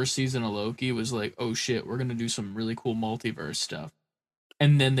 the first season of Loki was like, oh shit, we're gonna do some really cool multiverse stuff.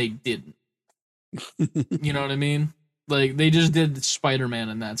 And then they didn't. You know what I mean? Like they just did Spider-Man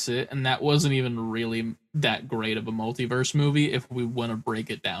and that's it. And that wasn't even really that great of a multiverse movie if we want to break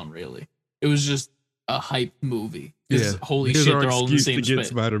it down really. It was just a hype movie. Yeah. Because holy Here's shit, our they're all in the excuse to same get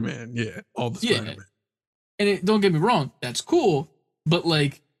space. Spider-Man. Yeah. All the Yeah. Spider-Man. And don't get me wrong, that's cool, but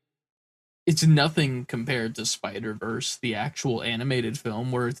like it's nothing compared to Spider-Verse, the actual animated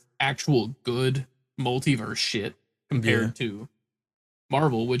film where it's actual good multiverse shit Yeah. compared to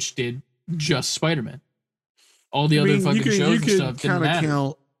Marvel, which did just Spider-Man. All the I other mean, fucking you shows and could stuff didn't kind of matter.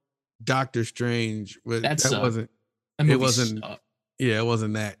 count Doctor Strange, but That that sucked. wasn't That it movie wasn't sucked. yeah, it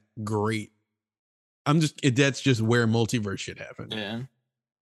wasn't that great. That's just where multiverse shit happened. Yeah.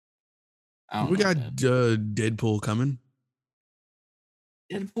 I don't We know, got man. Deadpool coming.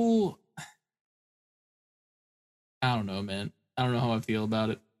 Deadpool, I don't know, man. I don't know how I feel about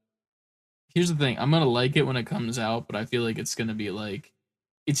it. Here's the thing. I'm gonna like it when it comes out, but I feel like it's gonna be like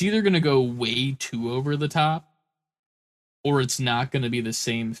it's either gonna go way too over the top or it's not going to be the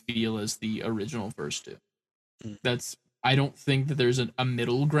same feel as the original first two. Mm. I don't think that there's a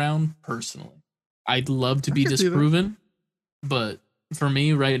middle ground personally. I'd love to I be can see that. disproven, but for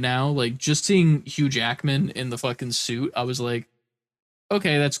me right now, like just seeing Hugh Jackman in the fucking suit, I was like,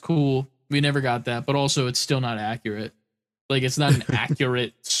 okay, that's cool. We never got that, but also it's still not accurate. Like it's not an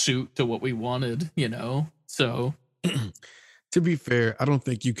accurate suit to what we wanted, you know? So To be fair, I don't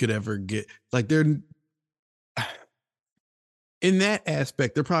think you could ever get like they're in that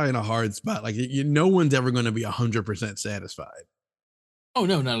aspect, they're probably in a hard spot. Like no one's ever going to be 100% satisfied, oh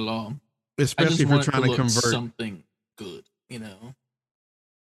no, not at all. I especially just if you're want it to trying to look convert. something good, you know?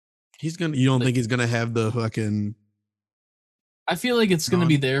 You don't Like, think he's going to have the fucking. I feel like it's gonna Gone?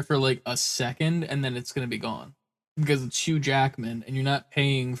 be there for like a second and then it's gonna be gone. Because it's Hugh Jackman, and you're not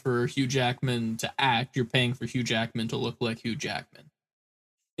paying for Hugh Jackman to act, you're paying for Hugh Jackman to look like Hugh Jackman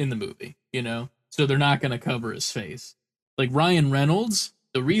in the movie, you know? So they're not gonna cover his face. Like Ryan Reynolds,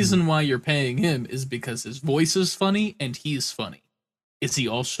 the reason why you're paying him is because his voice is funny and he's funny. Is he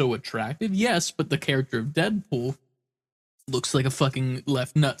also attractive? Yes, but the character of Deadpool looks like a fucking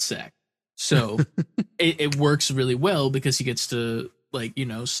left nutsack. So it works really well because he gets to, like, you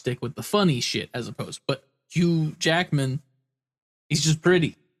know, stick with the funny shit as opposed. But Hugh Jackman, he's just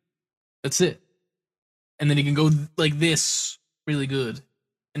pretty. That's it. And then he can go like this really good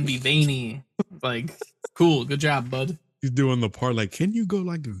and be veiny. Like, cool, good job, bud. He's doing the part like, can you go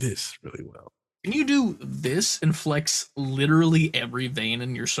like this really well? Can you do this and flex literally every vein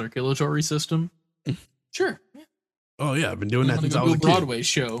in your circulatory system? Sure. Yeah. Oh yeah, I've been doing I'm that gonna since go I do was a a kid. Broadway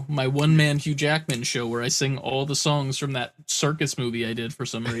show, my one-man Hugh Jackman show, where I sing all the songs from that circus movie I did for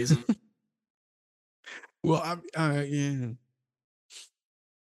some reason. Well, yeah,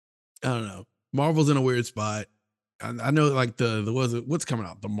 I don't know. Marvel's in a weird spot. I know, like what's coming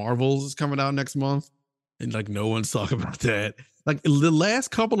out? The Marvels is coming out next month, and like no one's talking about that. Like the last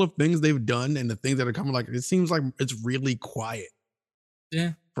couple of things they've done and the things that are coming, like it seems like it's really quiet.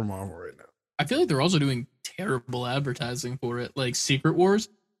 Yeah, for Marvel right now. I feel like they're also doing terrible advertising for it. Like Secret Wars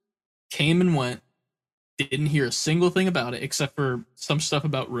came and went, didn't hear a single thing about it except for some stuff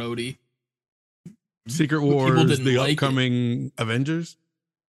about Rhodey. Secret People Wars, didn't the like upcoming Avengers.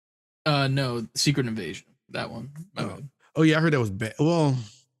 No, Secret Invasion. That one. Oh yeah, I heard that was bad. Well,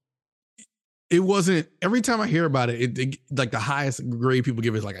 it wasn't. Every time I hear about it, it like the highest grade people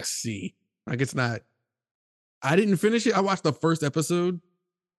give is like a C. Like it's not. I didn't finish it. I watched the first episode,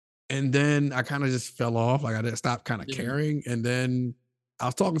 and then I kind of just fell off. Like I just stopped kind of caring. And then I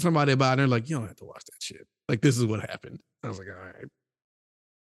was talking to somebody about it. And they're like, "You don't have to watch that shit. Like this is what happened." I was like, "All right."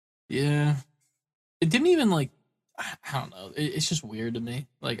 Yeah, it didn't even like. I don't know. It's just weird to me.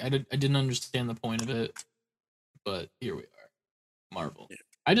 Like I didn't understand the point of it, but here we are, Marvel. Yeah.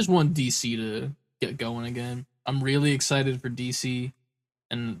 I just want DC to get going again. I'm really excited for DC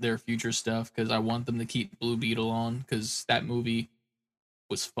and their future stuff because I want them to keep Blue Beetle on because that movie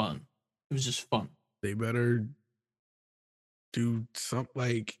was fun. It was just fun. They better do something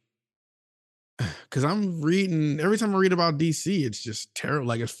like, because I'm reading every time I read about DC, it's just terrible.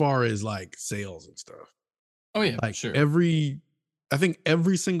 Like as far as like sales and stuff. Oh yeah, like sure. I think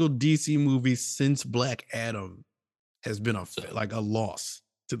every single DC movie since Black Adam has been like a loss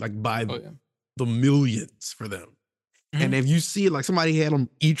to like by the millions for them. Mm-hmm. And if you see it, like somebody had them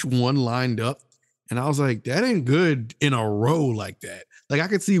each one lined up, and I was like, that ain't good in a row like that. Like I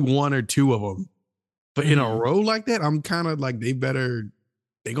could see one or two of them, but in a row like that, I'm kind of like they're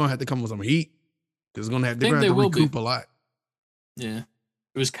gonna have to come with some heat. They're gonna have to recoup a lot. Yeah,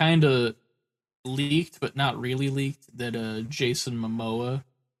 it was kind of leaked, but not really leaked, that Jason Momoa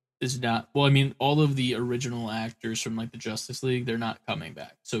is not. Well, I mean, all of the original actors from like the Justice League, they're not coming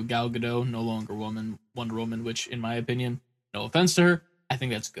back. So Gal Gadot, no longer Wonder Woman, which in my opinion, no offense to her, I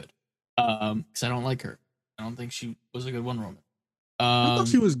think that's good. Because I don't like her. I don't think she was a good Wonder Woman. I thought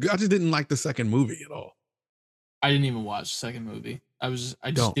she was good. I just didn't like the second movie at all. I didn't even watch the second movie. I just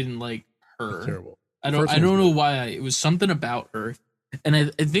didn't like her. That's terrible. I don't know why. It was something about her, and I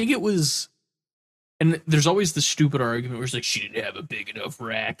think it was. And there's always the stupid argument where it's like, she didn't have a big enough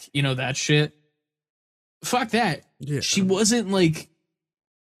rack. You know, that shit. Fuck that. Yeah. She wasn't like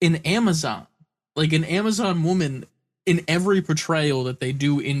an Amazon. Like an Amazon woman in every portrayal that they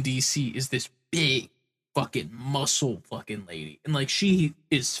do in DC is this big fucking muscle fucking lady. And like she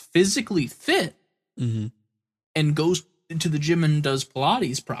is physically fit and goes to the gym and does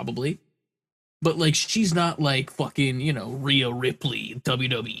Pilates probably. But like she's not like fucking, you know, Rhea Ripley,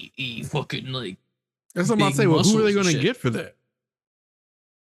 WWE fucking like. That's what I'm about to say. Well, who are they going to get for that?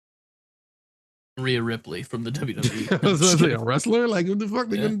 Rhea Ripley from the WWE. I was going to say, a wrestler? Like, what the fuck are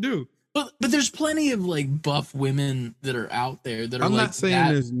they going to do? But there's plenty of like buff women that are out there that are I'm like not saying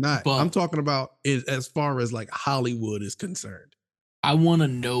that there's not. buff. I'm talking about as far as like Hollywood is concerned. I want a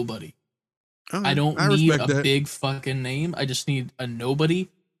nobody. I don't I need respect a that. big fucking name. I just need a nobody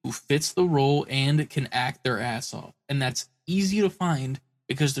who fits the role and can act their ass off. And that's easy to find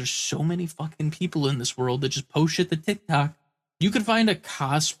because there's so many fucking people in this world that just post shit to TikTok. You could find a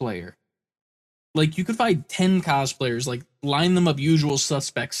cosplayer. Like you could find 10 cosplayers, like line them up usual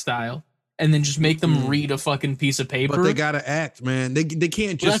suspect style, and then just make them read a fucking piece of paper. But they gotta act, man. They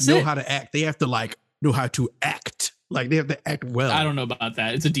can't just know how to act. They have to like know how to act. Like they have to act well. I don't know about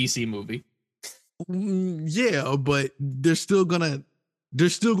that. It's a DC movie. Yeah, but they're still gonna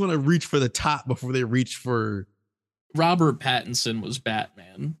reach for the top before they reach for. Robert Pattinson was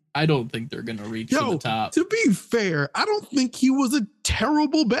Batman. I don't think they're gonna reach for the top. To be fair, I don't think he was a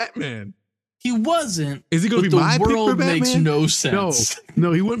terrible Batman. He wasn't. Is he gonna be my pick for Batman? Makes no sense.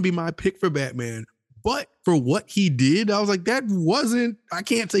 No, he wouldn't be my pick for Batman. But for what he did, I was like, I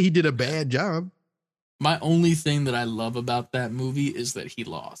can't say he did a bad job. My only thing that I love about that movie is that he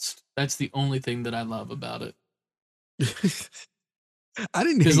lost. That's the only thing that I love about it. I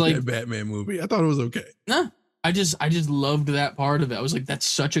didn't hate that Batman movie. I thought it was okay. Nah, I just loved that part of it. I was like, that's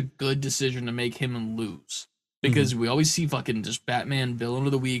such a good decision to make him lose. Because we always see fucking just Batman villain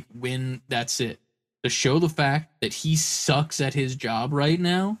of the week win. That's it. To show the fact that he sucks at his job right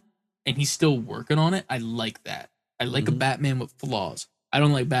now and he's still working on it. I like that. I like a Batman with flaws. I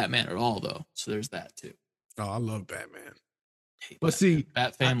don't like Batman at all though. So there's that too. Oh, I love Batman. But see,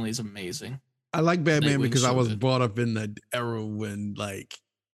 Bat Family is amazing. I like Batman because I was brought up in the era when like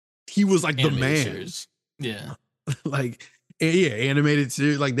he was like the man. Series. Yeah. Like animated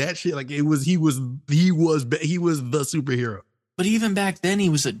series like that shit. Like he was the superhero. But even back then, he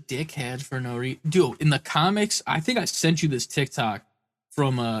was a dickhead for no reason. Dude, in the comics, I think I sent you this TikTok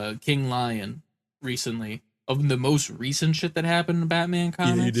from King Lion recently of the most recent shit that happened in Batman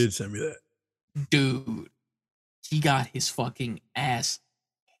comics. Yeah, you did send me that. Dude, he got his fucking ass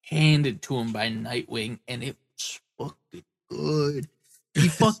handed to him by Nightwing, and it was fucking good. He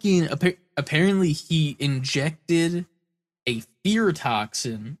fucking apparently he injected a fear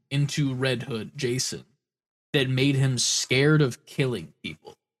toxin into Red Hood, Jason, that made him scared of killing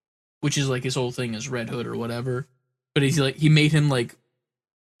people, which is like his whole thing is Red Hood or whatever. But he made him like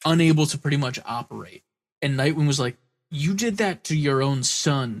unable to pretty much operate. And Nightwing was like, you did that to your own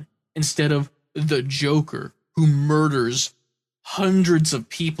son instead of the Joker who murders hundreds of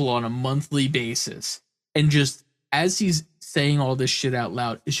people on a monthly basis. And just as he's saying all this shit out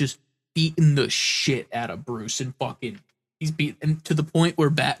loud, it's just beating the shit out of Bruce and fucking he's beaten to the point where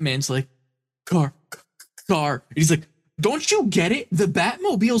Batman's like, car. And he's like, don't you get it? The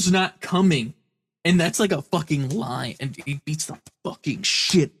Batmobile's not coming. And that's like a fucking line. And he beats the fucking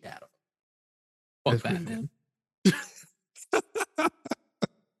shit out of him. Fuck Batman.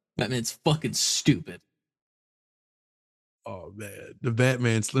 Batman's fucking stupid. Oh man, the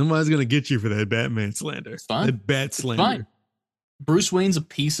Batman. Somebody's gonna get you for that Batman slander. It's fine. That bat slander. It's fine. Bruce Wayne's a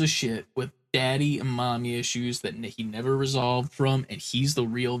piece of shit with daddy and mommy issues that he never resolved from, and he's the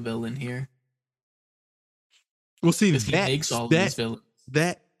real villain here. Well, see, he makes all these villains.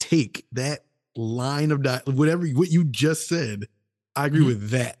 That line of what you just said, I agree with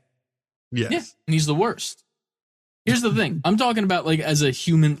that. Yes. Yeah, and he's the worst. Here's the thing. I'm talking about like as a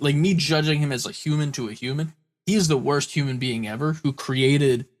human, like me judging him as a human to a human. He is the worst human being ever who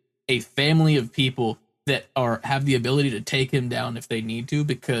created a family of people that have the ability to take him down if they need to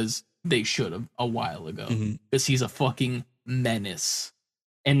because they should have a while ago. Because he's a fucking menace.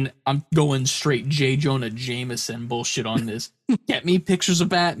 And I'm going straight J. Jonah Jameson bullshit on this. Get me pictures of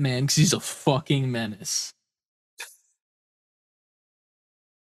Batman because he's a fucking menace.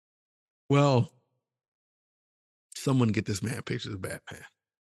 Well, someone get this man pictures of Batman.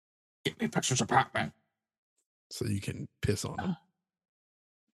 Get me pictures of Batman. So you can piss on him.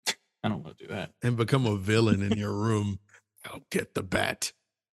 I don't want to do that. And become a villain in your room. I'll get the bat.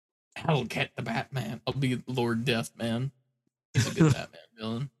 I'll get the Batman. I'll be Lord Deathman. He's a good Batman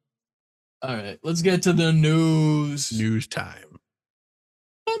villain. All right, let's get to the news. News time.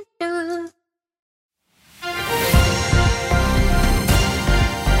 Bumper.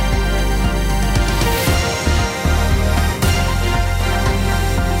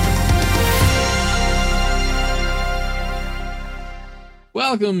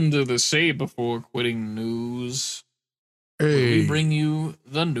 Welcome to the Say Before Quitting news. Hey. We bring you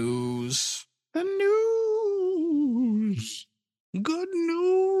the news. The news. Good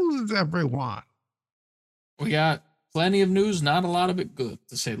news, everyone. We got plenty of news, not a lot of it good,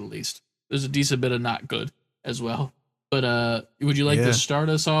 to say the least. There's a decent bit of not good as well. But would you like to Yeah. start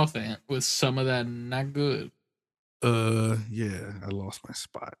us off, Ant, with some of that not good? Yeah, I lost my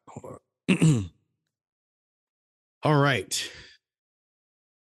spot. Hold on. All right.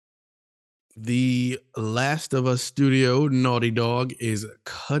 The Last of Us studio, Naughty Dog, is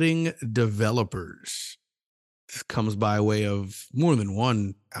cutting developers. This comes by way of more than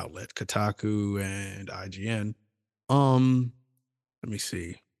one outlet, Kotaku and IGN. Let me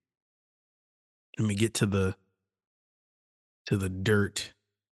see. Let me get to the dirt.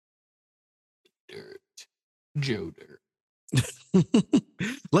 Dirt. Joe Dirt.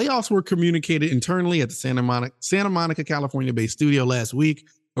 Layoffs were communicated internally at the Santa Monica, California-based studio last week.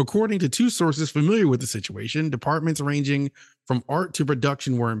 According to two sources familiar with the situation, departments ranging from art to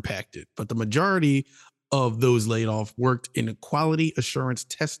production were impacted, but the majority of those laid off worked in quality assurance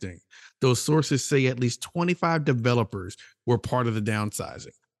testing. Those sources say at least 25 developers were part of the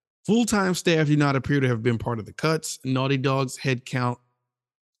downsizing. Full-time staff do not appear to have been part of the cuts. Naughty Dog's headcount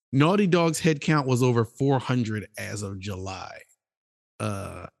was over 400 as of July.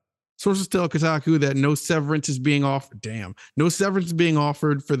 Uh, Sources tell Kotaku that no severance is being offered. No severance is being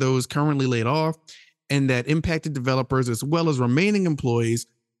offered for those currently laid off, and that impacted developers as well as remaining employees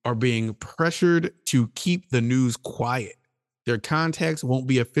are being pressured to keep the news quiet. Their contracts won't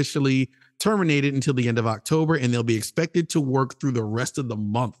be officially terminated until the end of October, and they'll be expected to work through the rest of the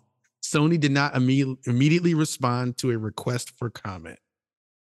month. Sony did not immediately respond to a request for comment.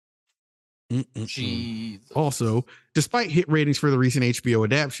 Jesus. Also, despite hit ratings for the recent HBO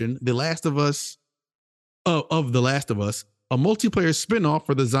adaptation, The Last of Us, of The Last of Us, a multiplayer spin-off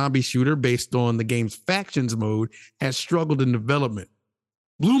for the zombie shooter based on the game's factions mode, has struggled in development.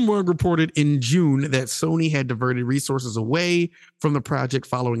 Bloomberg reported in June that Sony had diverted resources away from the project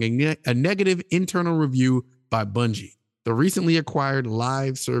following a negative internal review by Bungie, the recently acquired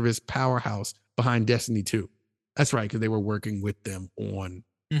live service powerhouse behind Destiny 2. That's right, because they were working with them on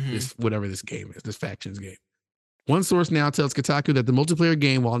this, whatever this game is, this factions game. One source now tells Kotaku that the multiplayer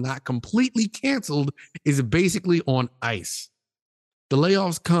game, while not completely canceled, is basically on ice. The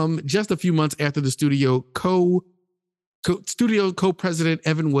layoffs come just a few months after the studio co-president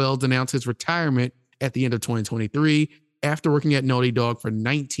Evan Wells announced his retirement at the end of 2023 after working at Naughty Dog for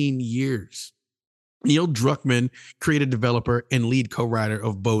 19 years. Neil Druckmann, creative developer and lead co-writer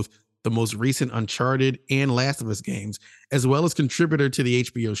of both the most recent Uncharted and Last of Us games, as well as contributor to the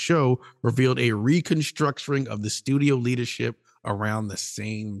HBO show, revealed a reconstructing of the studio leadership around the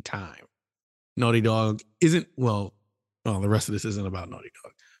same time. Naughty Dog isn't, well, the rest of this isn't about Naughty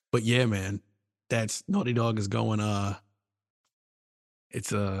Dog. But yeah, man, that's Naughty Dog is going,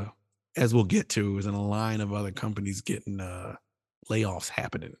 it's as we'll get to, is in a line of other companies getting layoffs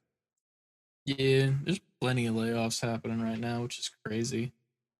happening. Yeah, there's plenty of layoffs happening right now, which is crazy.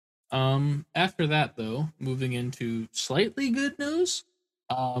 After that though, moving into slightly good news,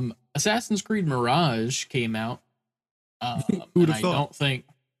 Assassin's Creed Mirage came out. Who'd And have I thought? don't think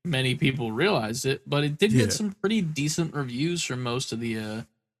many people realized it, but it did Yeah. get some pretty decent reviews from most of the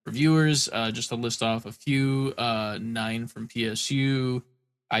reviewers. Just to list off a few, 9 from PSU,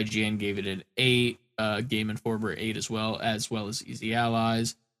 IGN gave it an 8, Game Informer 8 as well as Easy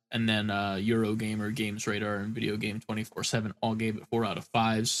Allies, and then Eurogamer, Games Radar, and Video Game 24/7 all gave it 4 out of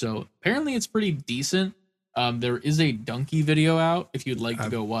 5. So apparently it's pretty decent. There is a Donkey video out if you'd like to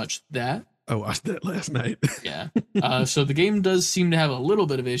go watch that. I watched that last night. Yeah. So the game does seem to have a little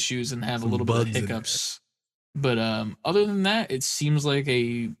bit of issues and have Some a little bit of bugs in there. hiccups. But other than that, it seems like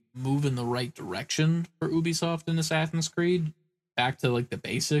a move in the right direction for Ubisoft and Assassin's Creed. Back to like the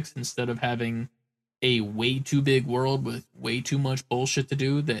basics instead of having a way too big world with way too much bullshit to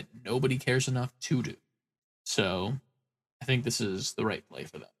do that nobody cares enough to do. So I think this is the right play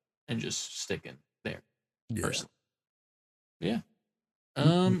for them and just sticking there. Yeah. Personally. Yeah.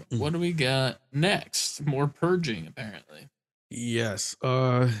 Mm-mm-mm. What do we got next? More purging, apparently. Yes.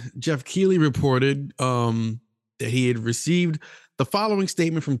 Jeff Keighley reported that he had received the following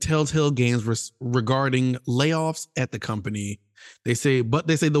statement from Telltale Games regarding layoffs at the company. They say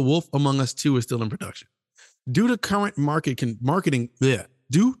The Wolf Among Us 2 is still in production. Due to current market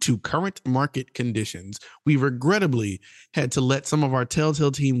conditions, we regrettably had to let some of our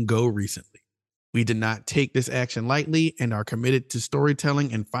Telltale team go recently. We did not take this action lightly and are committed to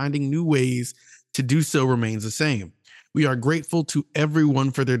storytelling, and finding new ways to do so remains the same. We are grateful to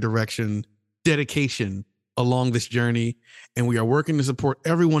everyone for their dedication along this journey, and we are working to support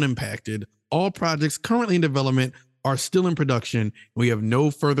everyone impacted. All projects currently in development are still in production. We have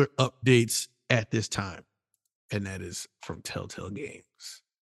no further updates at this time. And that is from Telltale Games.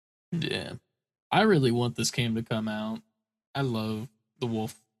 Yeah. I really want this game to come out. I love The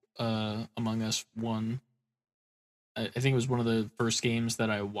Wolf Among Us 1. I think it was one of the first games that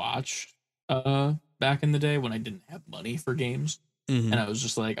I watched back in the day when I didn't have money for games, and Hmm. I was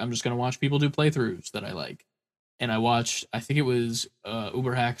just like, I'm just gonna watch people do playthroughs that I like. And I watched, I think it was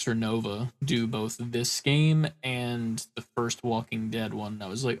Uber Hacks or Nova do both this game and the first Walking Dead one. And I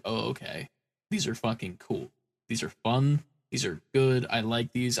was like, oh, okay, these are fucking cool. These are fun. These are good. I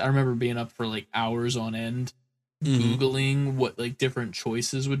like these. I remember being up for like hours on end, Hmm. Googling what like different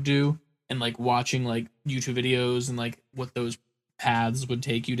choices would do and like watching like YouTube videos and like what those paths would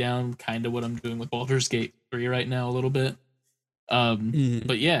take you down. Kind of what I'm doing with Baldur's Gate 3 right now, a little bit. Hmm.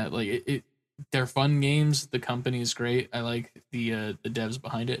 But yeah, like they're fun games. The company is great. I like the devs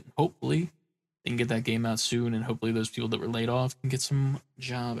behind it. Hopefully, they can get that game out soon, and hopefully those people that were laid off can get some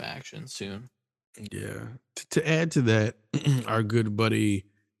job action soon. Yeah. To add to that, our good buddy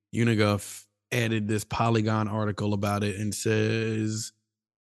Uniguff added this Polygon article about it and says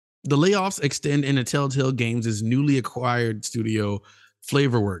the layoffs extend into Telltale Games' newly acquired studio,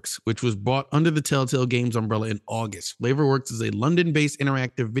 Flavorworks, which was bought under the Telltale Games umbrella in August. Flavorworks is a London based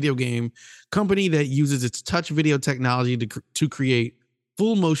interactive video game company that uses its touch video technology to create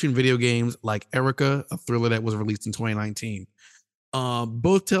full motion video games like Erica, a thriller that was released in 2019.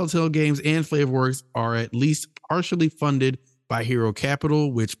 Both Telltale Games and Flavorworks are at least partially funded by Hero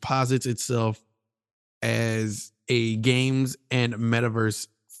Capital, which posits itself as a games and metaverse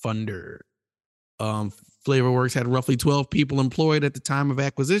funder. Um, Flavorworks had roughly 12 people employed at the time of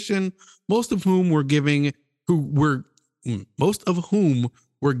acquisition, most of whom were most of whom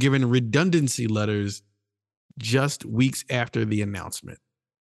were given redundancy letters just weeks after the announcement.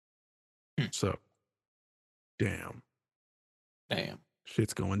 Hmm. So, damn, Damn.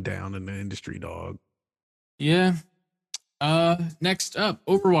 shit's going down in the industry, dog. Yeah. Next up,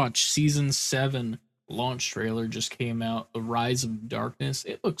 Overwatch Season 7 launch trailer just came out. The Rise of Darkness.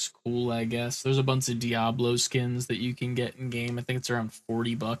 It looks cool, I guess. There's a bunch of Diablo skins that you can get in game. I think it's around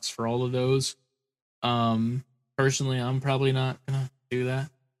 $40 for all of those. Um, Personally, I'm probably not gonna do that.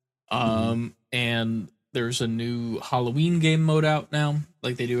 Mhm. And there's a new Halloween game mode out now,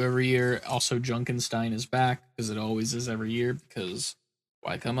 like they do every year. Also, Junkenstein is back because it always is every year. Because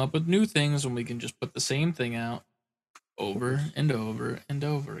why come up with new things when we can just put the same thing out over and over and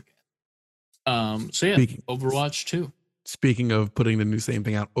over again? So yeah, Speaking Overwatch 2. Speaking of putting the new same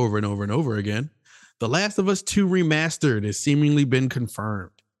thing out over and over and over again, The Last of Us 2 Remastered has seemingly been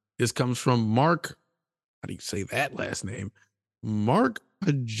confirmed. This comes from Mark, how do you say that last name? Mark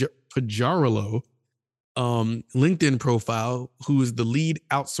Pajarolo, LinkedIn profile, who is the lead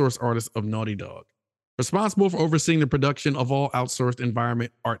outsource artist of Naughty Dog. Responsible for overseeing the production of all outsourced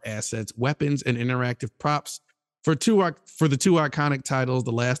environment art assets, weapons, and interactive props for the two iconic titles,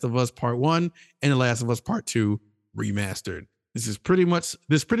 The Last of Us Part 1 and The Last of Us Part 2 Remastered. This pretty much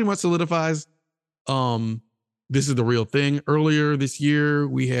solidifies this is the real thing. Earlier this year,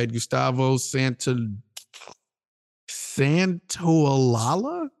 we had Gustavo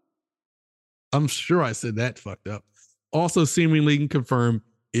Santaolalla. I'm sure I said that fucked up. Also, seemingly confirm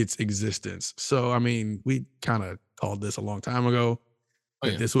its existence. So, I mean, we kind of called this a long time ago Oh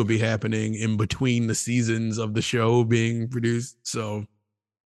that yeah, this would for be sure. happening in between the seasons of the show being produced. So,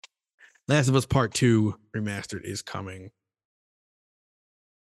 Last of Us Part 2 Remastered is coming.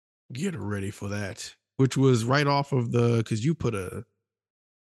 Get ready for that. Which was right off of because you put a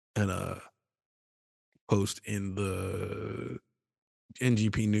post in the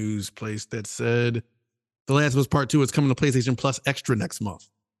NGP news place that said The Last of Us Part 2 is coming to PlayStation Plus Extra next month.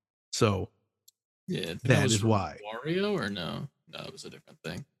 So Yeah, I think that that was is from why. Wario, or no? No, it was a different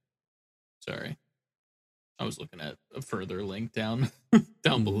thing. Sorry, I was looking at a further link down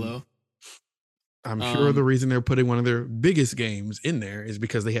down Mhm. below. I'm sure the Um, reason they're putting one of their biggest games in there is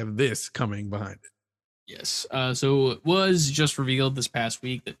because they have this coming behind it. Yes. So it was just revealed this past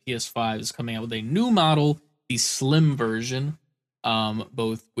week that PS5 is coming out with a new model, the slim version,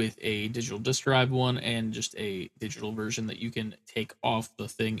 both with a digital disk drive one and just a digital version that you can take off the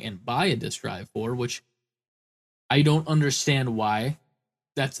thing and buy a disk drive for, which I don't understand why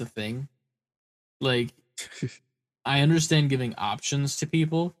that's a thing. Like, I understand giving options to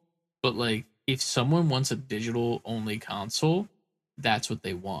people, but like, if someone wants a digital only console, that's what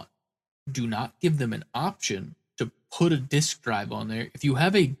they want. Do not give them an option to put a disk drive on there. If you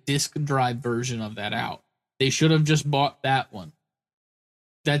have a disk drive version of that out, they should have just bought that one.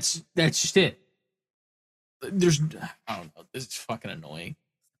 That's just it. There's I don't know. This is fucking annoying.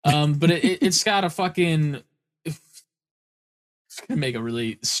 But it's got a fucking. It's gonna make a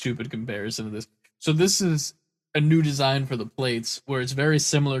really stupid comparison of this. So this is a new design for the plates where it's very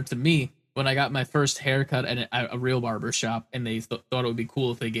similar to me when I got my first haircut at a real barber shop, and they thought it would be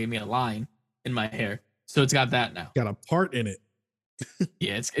cool if they gave me a line in my hair. So it's got that now. Got a part in it.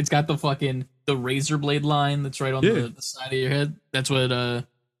 Yeah, it's got the razor blade line that's right on the side of your head. That's what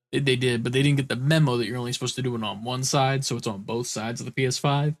they did, but they didn't get the memo that you're only supposed to do it on one side, so it's on both sides of the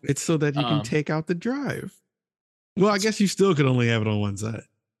PS5. It's so that you can take out the drive. Well, I guess you still could only have it on one side.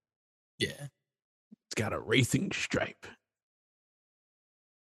 Yeah. It's got a racing stripe.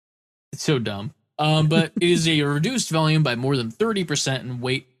 It's so dumb. But it is a reduced volume by more than 30% and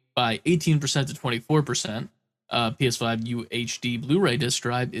weight by 18% to 24%. PS5 UHD Blu-ray disc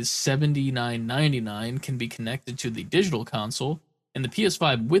drive is $79.99, can be connected to the digital console, and the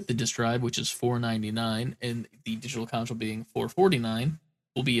PS5 with the disc drive, which is $499, and the digital console being $449,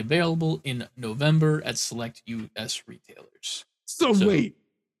 will be available in November at select US retailers. So wait,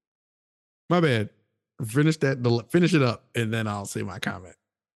 my bad. Finish it up, and then I'll say my comment.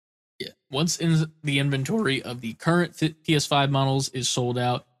 Yeah. Once in the inventory of the current PS5 models is sold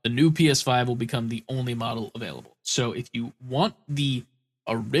out, the new PS5 will become the only model available. So if you want the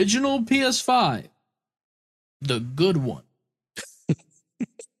original PS5, the good one.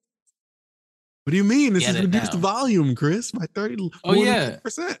 What do you mean? This is reduced volume, Chris, by 30%. Oh, yeah.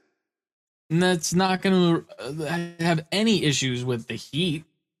 And that's not going to have any issues with the heat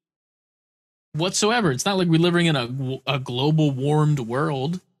whatsoever. It's not like we're living in a global warmed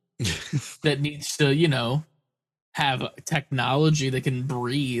world that needs to, have technology that can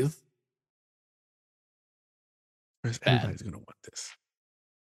breathe. Everybody's going to want this.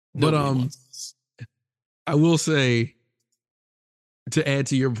 Nobody wants this. I will say, to add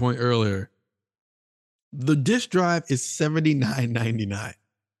to your point earlier, the disc drive is $79.99.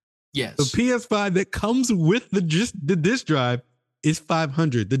 Yes. The PS5 that comes with the disc drive is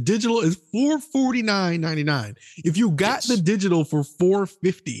 $500. The digital is $449.99. If you got the digital for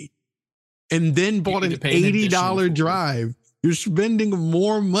 $450 and then bought an $80 drive, you're spending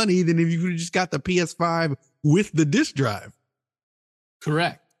more money than if you just got the PS5 with the disc drive.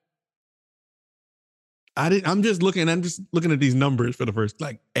 Correct. I'm just looking at these numbers for the first,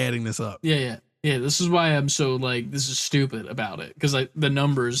 adding this up. Yeah. This is why I'm so this is stupid about it, because the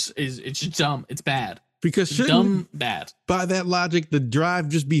numbers it's just dumb. It's bad. Because bad. By that logic, the drive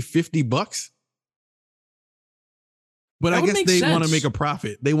just be $50. But I guess they want to make a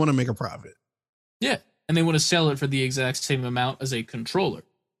profit. Yeah, and they want to sell it for the exact same amount as a controller.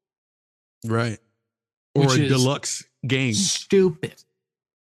 Right. Or a deluxe game. Stupid.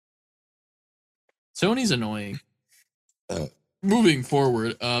 Sony's annoying. Moving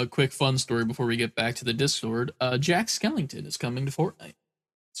forward, a quick fun story before we get back to the Discord. Jack Skellington is coming to Fortnite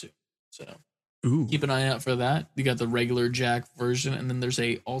soon. So keep an eye out for that. You got the regular Jack version, and then there's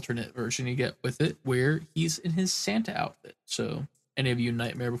a alternate version you get with it where he's in his Santa outfit. So any of you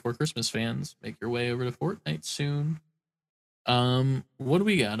Nightmare Before Christmas fans, make your way over to Fortnite soon. What do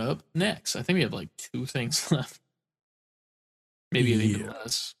we got up next? I think we have 2 things left. Maybe even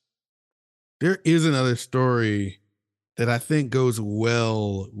less. There is another story that I think goes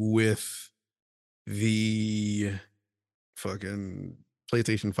well with the fucking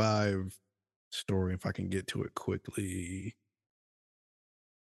PlayStation 5 story, if I can get to it quickly.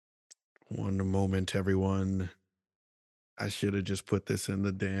 One moment, everyone. I should have just put this in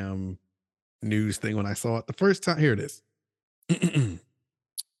the damn news thing when I saw it the first time. Here it is.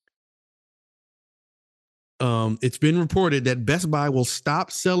 It's been reported that Best Buy will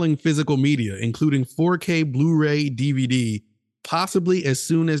stop selling physical media, including 4K Blu-ray DVD, possibly as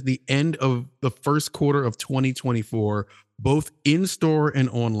soon as the end of the first quarter of 2024, both in-store and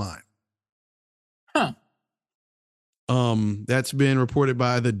online. Huh. That's been reported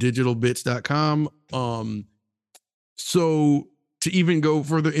by the digitalbits.com. So to even go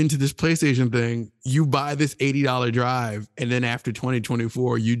further into this PlayStation thing, you buy this $80 drive, and then after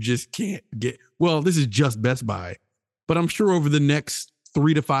 2024, you just can't get. Well, this is just Best Buy, but I'm sure over the next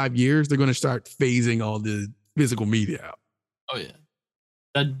 3 to 5 years, they're going to start phasing all the physical media out. Oh, yeah.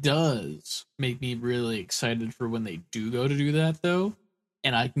 That does make me really excited for when they do go to do that, though.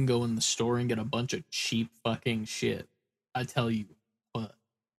 And I can go in the store and get a bunch of cheap fucking shit. I tell you what.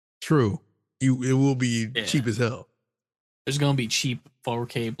 True. It will be cheap as hell. There's going to be cheap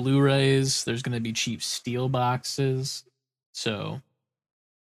 4K Blu-rays. There's going to be cheap steel boxes. So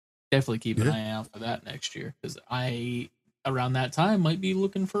definitely keep an eye out for that next year, because I, around that time, might be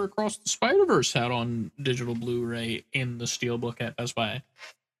looking for Across the Spider-Verse out on digital Blu-ray in the steelbook at Best Buy.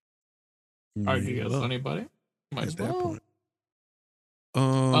 Hard to guess anybody. Might as well.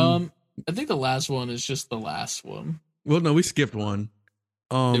 I think the last one is just the last one. Well, no, we skipped one.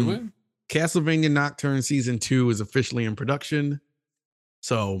 Did we? Castlevania Nocturne Season 2 is officially in production.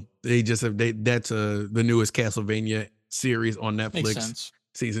 So they just have that's the newest Castlevania series on Netflix. Makes sense.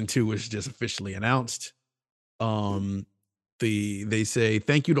 Season 2 is just officially announced. Um, they say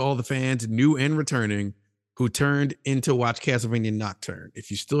thank you to all the fans, new and returning, who turned in to watch Castlevania Nocturne. If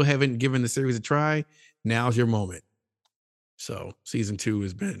you still haven't given the series a try, now's your moment. So season 2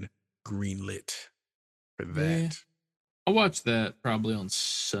 has been greenlit for that. Yeah. I'll watch that probably on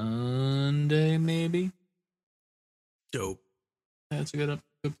Sunday, maybe. Dope. That's a good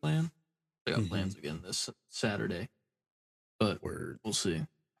plan. I got plans again this Saturday, but we'll see. I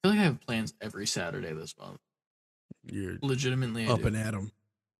feel like I have plans every Saturday this month. You're Legitimately up and at 'em.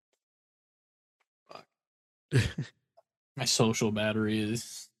 Fuck. My social battery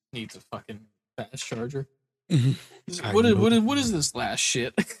needs a fucking fast charger. What is this last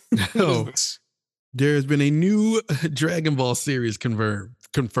shit? Oh, there's been a new Dragon Ball series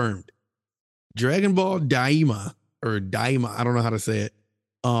confirmed. Dragon Ball Daima, I don't know how to say it,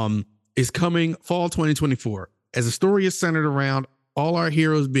 is coming fall 2024. As the story is centered around all our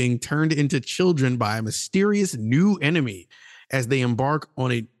heroes being turned into children by a mysterious new enemy as they embark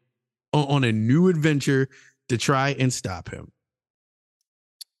on a new adventure to try and stop him.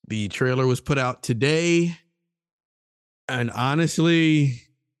 The trailer was put out today, and honestly,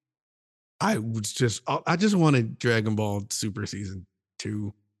 I just wanted Dragon Ball Super Season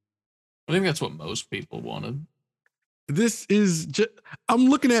 2. I think that's what most people wanted. This is just, I'm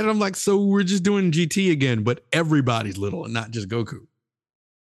looking at it, I'm like, so we're just doing GT again, but everybody's little and not just Goku.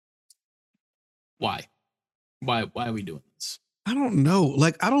 Why? Why are we doing this? I don't know.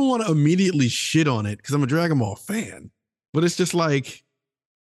 Like, I don't want to immediately shit on it because I'm a Dragon Ball fan, but it's just like,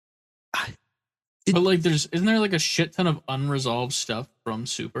 but like, isn't there like a shit ton of unresolved stuff from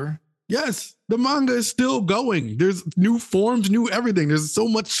Super? Yes, the manga is still going. There's new forms, new everything. There's so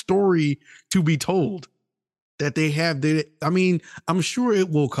much story to be told that they have. I mean, I'm sure it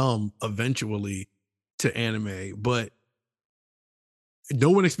will come eventually to anime, but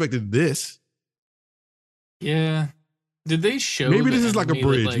no one expected this. Yeah. Did they show? Maybe this is like a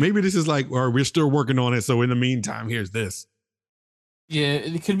bridge. Maybe this is like, or we're still working on it. So in the meantime, here's this. Yeah,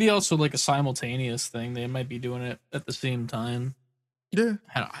 it could be also like a simultaneous thing. They might be doing it at the same time. Yeah.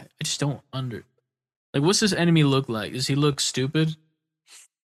 I just don't like, what's this enemy look like? Does he look stupid?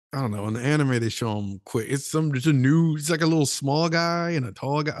 I don't know. In the anime, they show him quick. It's like a little small guy and a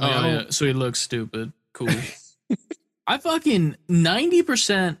tall guy. Like, yeah. So he looks stupid. Cool. I fucking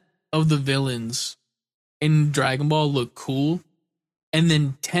 90% of the villains in Dragon Ball look cool. And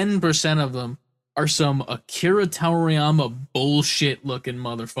then 10% of them are some Akira Toriyama bullshit looking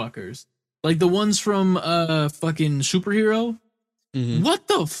motherfuckers. Like the ones from fucking Superhero. Mm-hmm. What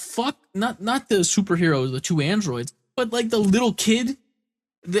the fuck? Not the superhero, the 2 androids, but like the little kid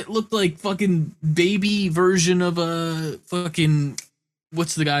that looked like fucking baby version of a fucking,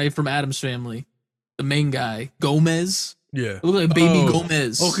 what's the guy from Addams Family? The main guy, Gomez. Yeah, looked like baby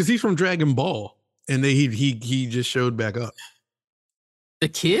Gomez. Oh, because he's from Dragon Ball, and he just showed back up. The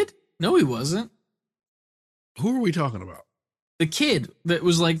kid? No, he wasn't. Who are we talking about? The kid that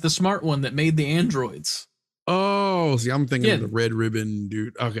was like the smart one that made the androids. Oh, see, I'm thinking of the Red Ribbon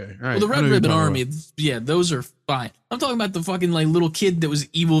dude. Okay, all right. Well, the Red Ribbon Army, yeah, those are fine. I'm talking about the fucking like little kid that was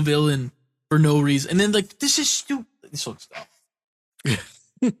evil villain for no reason, and then like, this is stupid. This looks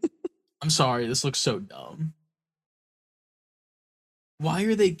dumb. I'm sorry, this looks so dumb. Why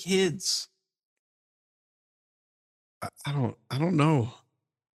are they kids? I don't know.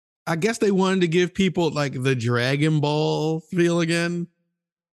 I guess they wanted to give people like the Dragon Ball feel again.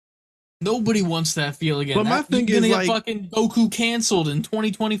 Nobody wants that feel again. But my thing is like, fucking Goku canceled in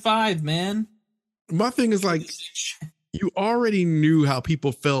 2025, man. My thing is like, you already knew how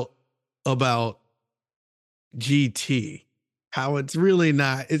people felt about GT, how it's really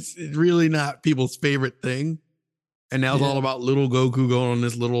not people's favorite thing. And now it's all about little Goku going on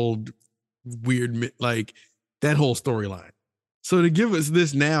this little weird, like that whole storyline. So to give us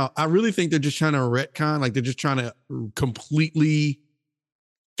this now, I really think they're just trying to retcon, like they're just trying to completely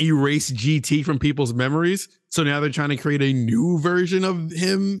erase GT from people's memories. So now they're trying to create a new version of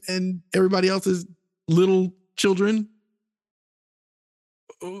him and everybody else's little children.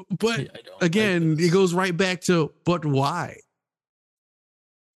 But again, it goes right back to, but why?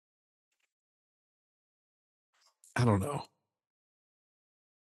 I don't know.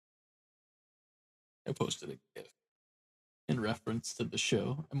 I posted a GIF in reference to the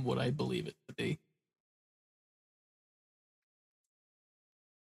show and what I believe it to be.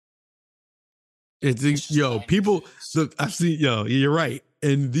 People, look, I've seen, you're right.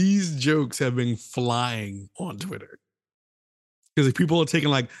 And these jokes have been flying on Twitter. Because people are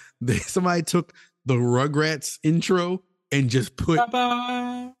taking somebody took the Rugrats intro and just put,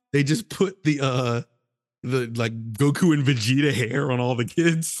 they just put the like Goku and Vegeta hair on all the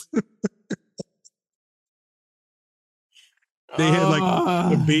kids. They had like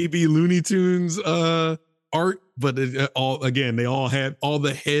the Ah. baby Looney Tunes art, but they all had all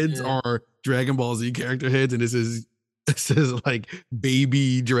the heads Yeah. are Dragon Ball Z character heads, and it says like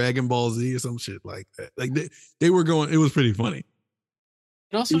baby Dragon Ball Z or some shit like that. Like they were going. It was pretty funny. It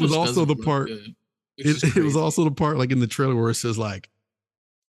It also was just also doesn't the look part. good, which is It was crazy. also the part like in the trailer where it says like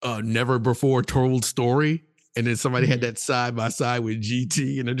never before told story, and then somebody had Mhm. that side by side with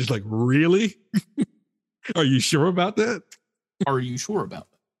GT, and they're just like, really? Are you sure about that? Are you sure about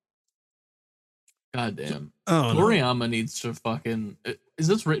that? God damn. I don't know. Toriyama needs to fucking. Is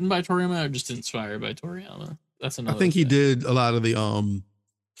this written by Toriyama or just inspired by Toriyama? That's I another think he thing. did a lot of the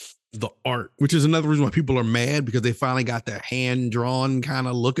art, which is another reason why people are mad because they finally got their hand drawn kind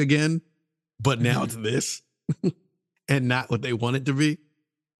of look again, but now it's this and not what they want it to be.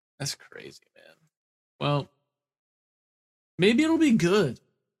 That's crazy, man. Well, maybe it'll be good.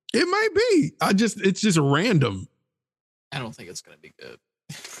 It might be. It's just random. I don't think it's gonna be good.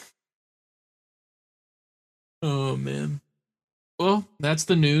 Oh man. Well, that's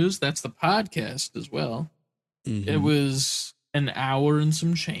the news. That's the podcast as well. It Mhm. was an hour and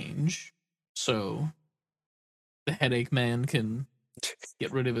some change, so the headache man can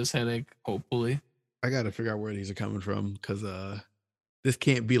get rid of his headache. Hopefully, I got to figure out where these are coming from because this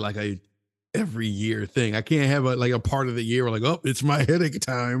can't be like a every year thing. I can't have a part of the year where like, oh, it's my headache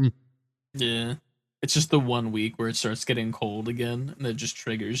time. yeah. It's just the 1 week where it starts getting cold again, and it just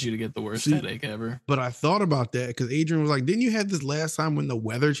triggers you to get the worst See, headache ever. but I thought about that because Adrian was like, didn't you have this last time when the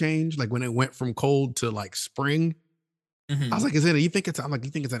weather changed? Like when it went from cold to like spring? I was Mhm. like, is it? You think it's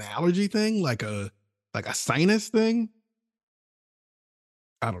an allergy thing, like a sinus thing?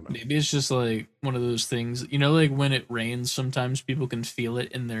 I don't know. Maybe it's just like one of those things, like when it rains, sometimes people can feel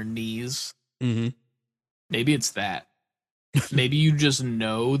it in their knees. Mm-hmm. Maybe it's that. Maybe you just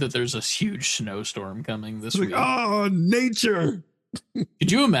know that there's a huge snowstorm coming this Like, week. oh, nature.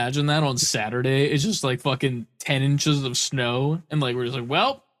 Could you imagine that on Saturday? It's just like fucking 10 inches of snow, and like we're just like,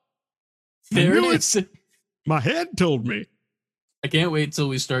 well, I there it knew it. is. My head told me. I can't wait till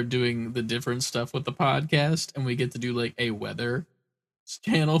we start doing the different stuff with the podcast and we get to do like a weather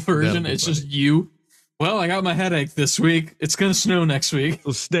channel version. be It's funny. just you. Well, I got my headache this week. It's gonna snow next week.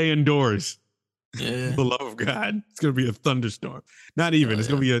 So stay indoors. Yeah. For the love of God, it's gonna be a thunderstorm. Not even. Hell It's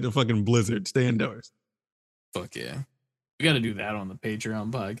yeah. gonna be a fucking blizzard. Stay indoors. Fuck yeah. We got to do that on the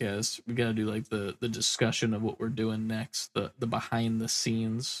Patreon podcast. We got to do like the discussion of what we're doing next, the behind the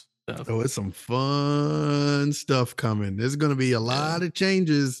scenes stuff. Oh, it's some fun stuff coming. There's gonna be a lot of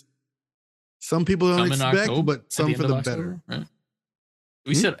changes. Some people don't Come in expect, October, but at some the for end the of better. October, right?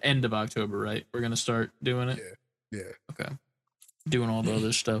 We said end of October, right? We're gonna start doing it. Yeah. Okay. Doing all the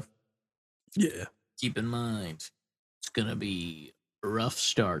other stuff. Yeah. Keep in mind, it's gonna be rough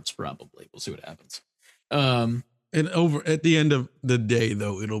starts. Probably. We'll see what happens. And over at the end of the day,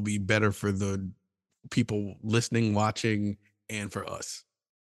 though, it'll be better for the people listening, watching, and for us.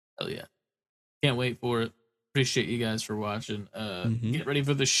 Hell yeah. Can't wait for it. Appreciate you guys for watching. Mhm. Get ready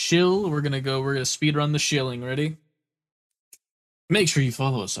for the shill. We're gonna speed run the shilling. Ready? Make sure you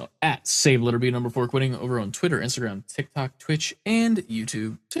follow us at Save Letter B number 4 Quitting over on Twitter, Instagram, TikTok, Twitch, and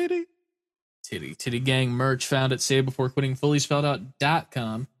YouTube. Titty Gang merch found at SaveBeforeQuitting, fully spelled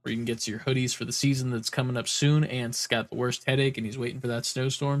out.com, where you can get your hoodies for the season that's coming up soon. Ant's got the worst headache and he's waiting for that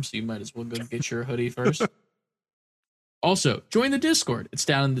snowstorm, so you might as well go get your hoodie first. Also, join the Discord. It's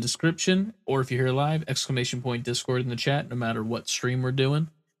down in the description, or if you're here live, !Discord in the chat, no matter what stream we're doing.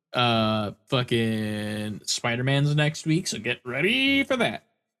 Fucking Spider-Man's next week, so get ready for that.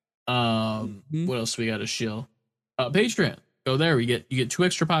 What else we got to shill? Patreon. Go there. You get 2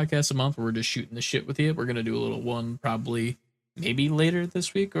 extra podcasts a month where we're just shooting the shit with you. We're gonna do a little one probably maybe later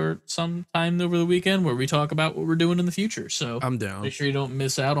this week or sometime over the weekend where we talk about what we're doing in the future. So I'm down. make sure you don't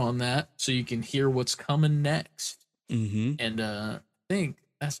miss out on that so you can hear what's coming next. Mm-hmm. And I think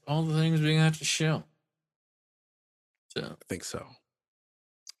that's all the things we got to show. So I think so.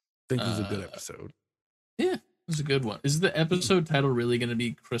 I think this is a good episode. Yeah, it was a good one. Is the episode title really going to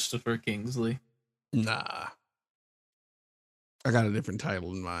be Christopher Kingsley? Nah. I got a different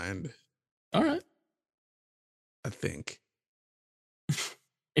title in mind. All right. I think.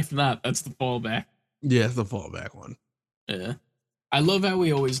 If not, that's the fallback. Yeah, it's the fallback one. Yeah. I love how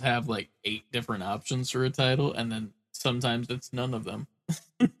we always have like 8 different options for a title, and then sometimes it's none of them.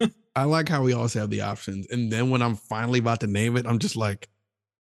 I like how we always have the options. And then when I'm finally about to name it, I'm just like,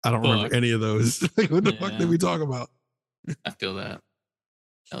 I don't remember any of those. Like, what the fuck did we talk about? I feel that.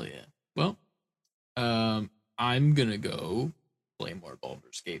 Hell yeah. Well, I'm gonna go play more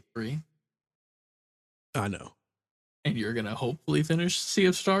Baldur's Gate 3. I know. And you're gonna hopefully finish Sea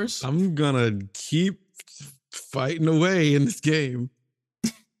of Stars? I'm gonna keep fighting away in this game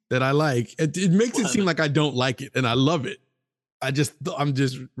that I like. It makes it seem like I don't like it, and I love it. I'm just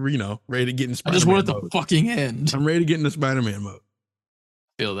ready to get in I Spider-Man just want it to mode. fucking end. I'm ready to get into Spider-Man mode.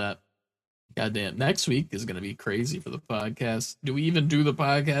 Feel that. Goddamn. Next week is going to be crazy for the podcast. Do we even do the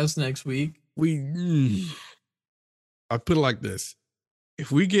podcast next week? I put it like this.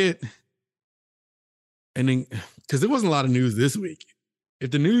 If we get, and then, because there wasn't a lot of news this week.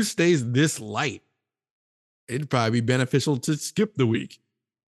 If the news stays this light, it'd probably be beneficial to skip the week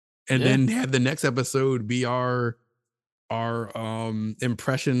and then have the next episode be our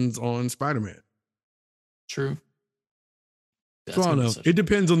impressions on Spider-Man. True. So I don't know. It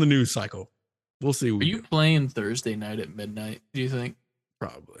depends on the news cycle. We'll see. Are you playing Thursday night at midnight, do you think?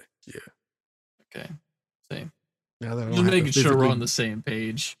 Probably. Yeah. Okay. Same. Now that I don't Just have making to sure we're physically- on the same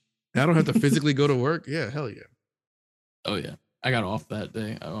page. I don't have to physically go to work. Yeah, hell yeah. Oh, yeah. I got off that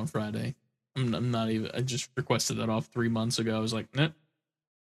day on Friday. I'm not even, I just requested that off 3 months ago. I was like, nah,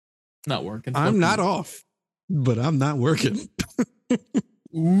 not working. I'm not off, but I'm not working.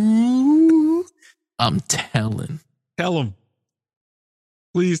 Ooh. I'm telling. Tell them.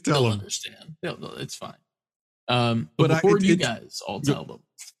 Please tell They'll them. understand. It's fine. But But before you guys all tell them.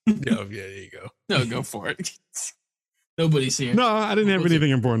 Yeah, there you go. No, go for it. Nobody's here. No, I didn't have Was it-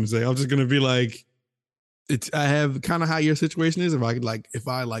 anything important to say. I was just gonna be like, I have kind of how your situation is. If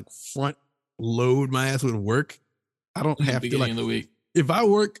I front load my ass with work, I don't in the have to beginning of the week. if I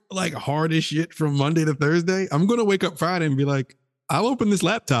work like hard as shit from Monday to Thursday, I'm gonna wake up Friday and be like, I'll open this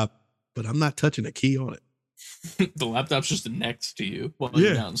laptop, but I'm not touching a key on it. The laptop's just next to you while Yeah.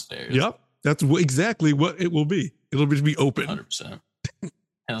 you're downstairs. Yep, that's exactly what it will be. It'll just be open. 100%.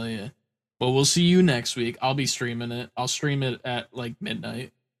 Hell yeah. Well, we'll see you next week. I'll be streaming it. I'll stream it at like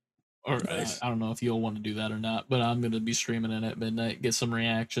midnight. Or Nice. I don't know if you'll want to do that or not, but I'm going to be streaming it at midnight. Get some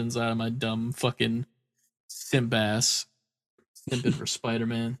reactions out of my dumb fucking simp ass. Simping for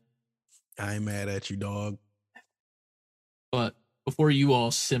Spider-Man. I ain't mad at you, dog. But before you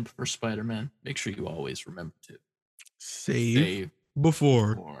all simp for Spider-Man, make sure you always remember to Save save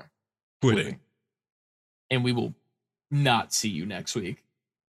before for quitting. And we will not see you next week.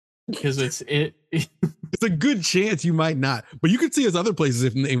 Because it's It's a good chance you might not, but you could see us other places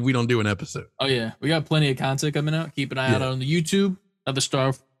if we don't do an episode. Oh yeah, we got plenty of content coming out. Keep an eye out on the YouTube. Another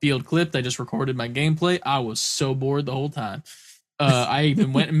Starfield clip. I just recorded my gameplay. I was so bored the whole time. I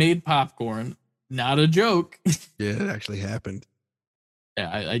even went and made popcorn. Not a joke. Yeah, it actually happened.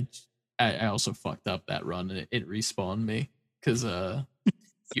 Yeah, I also fucked up that run and it respawned me because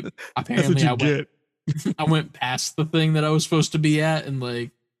apparently I went past the thing that I was supposed to be at and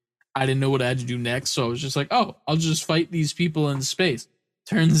like I didn't know what I had to do next, so I was just like, oh, I'll just fight these people in space.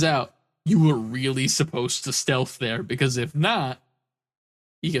 Turns out you were really supposed to stealth there because if not,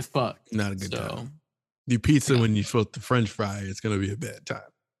 you get fucked. Not a good time. The pizza when you're supposed to French fry, it's gonna be a bad time.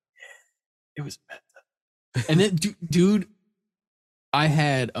 It was bad time. And then, dude, I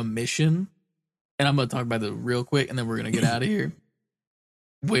had a mission, and I'm gonna talk about it real quick, and then we're gonna get out of here.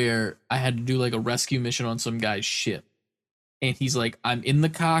 Where I had to do like a rescue mission on some guy's ship. And he's like, I'm in the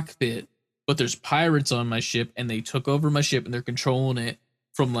cockpit, but there's pirates on my ship, and they took over my ship, and they're controlling it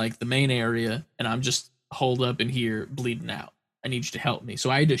from like the main area, and I'm just holed up in here bleeding out. I need you to help me.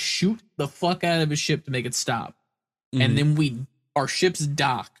 So I had to shoot the fuck out of his ship to make it stop. Mm-hmm. And then our ships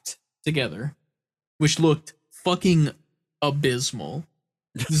docked together, which looked fucking abysmal.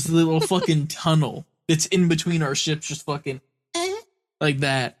 This little fucking tunnel that's in between our ships, just fucking like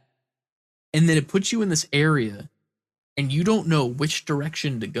that. And then it puts you in this area and you don't know which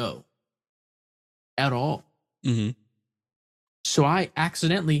direction to go at all. Mm-hmm. So I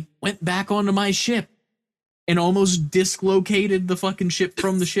accidentally went back onto my ship and almost dislocated the fucking ship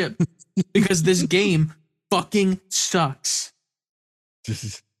from the ship because this game fucking sucks.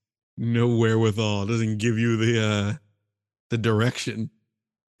 Just no wherewithal. It doesn't give you the direction.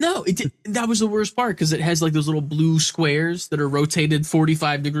 No, that was the worst part because it has like those little blue squares that are rotated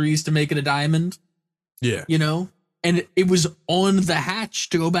 45 degrees to make it a diamond. Yeah. You know? And it was on the hatch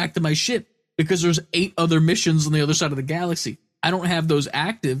to go back to my ship because there's 8 other missions on the other side of the galaxy. I don't have those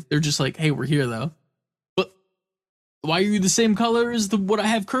active. They're just like, hey, we're here though. But why are you the same color as what I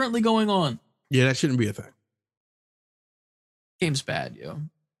have currently going on? Yeah, that shouldn't be a thing. Game's bad, yo.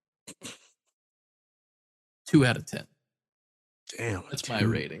 2 out of 10. Damn. That's my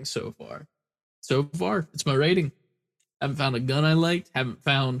rating so far. So far, it's my rating. Haven't found a gun I liked. Haven't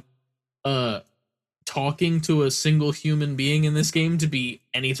found talking to a single human being in this game to be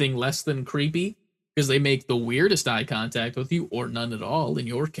anything less than creepy because they make the weirdest eye contact with you or none at all in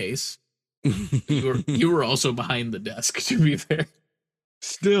your case. You were also behind the desk, to be fair.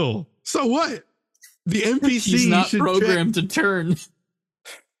 Still. So what? The NPC He's not should programmed to turn.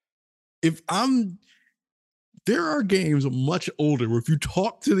 If I'm, there are games much older where if you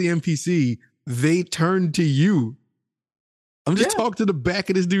talk to the NPC, they turn to you. I'm just talking to the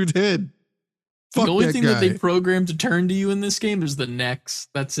back of this dude's head. Fuck the only that thing guy. that they programmed to turn to you in this game is the necks.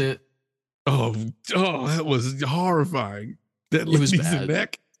 That's it. Oh, that was horrifying. That It was lady's bad.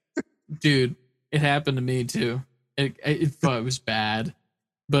 neck. Dude, it happened to me too. It was bad.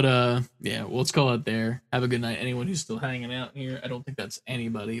 But yeah, well, let's call it there. Have a good night. Anyone who's still hanging out here, I don't think that's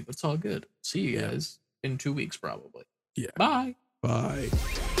anybody, but it's all good. See you guys in 2 weeks probably. Yeah. Bye. Bye.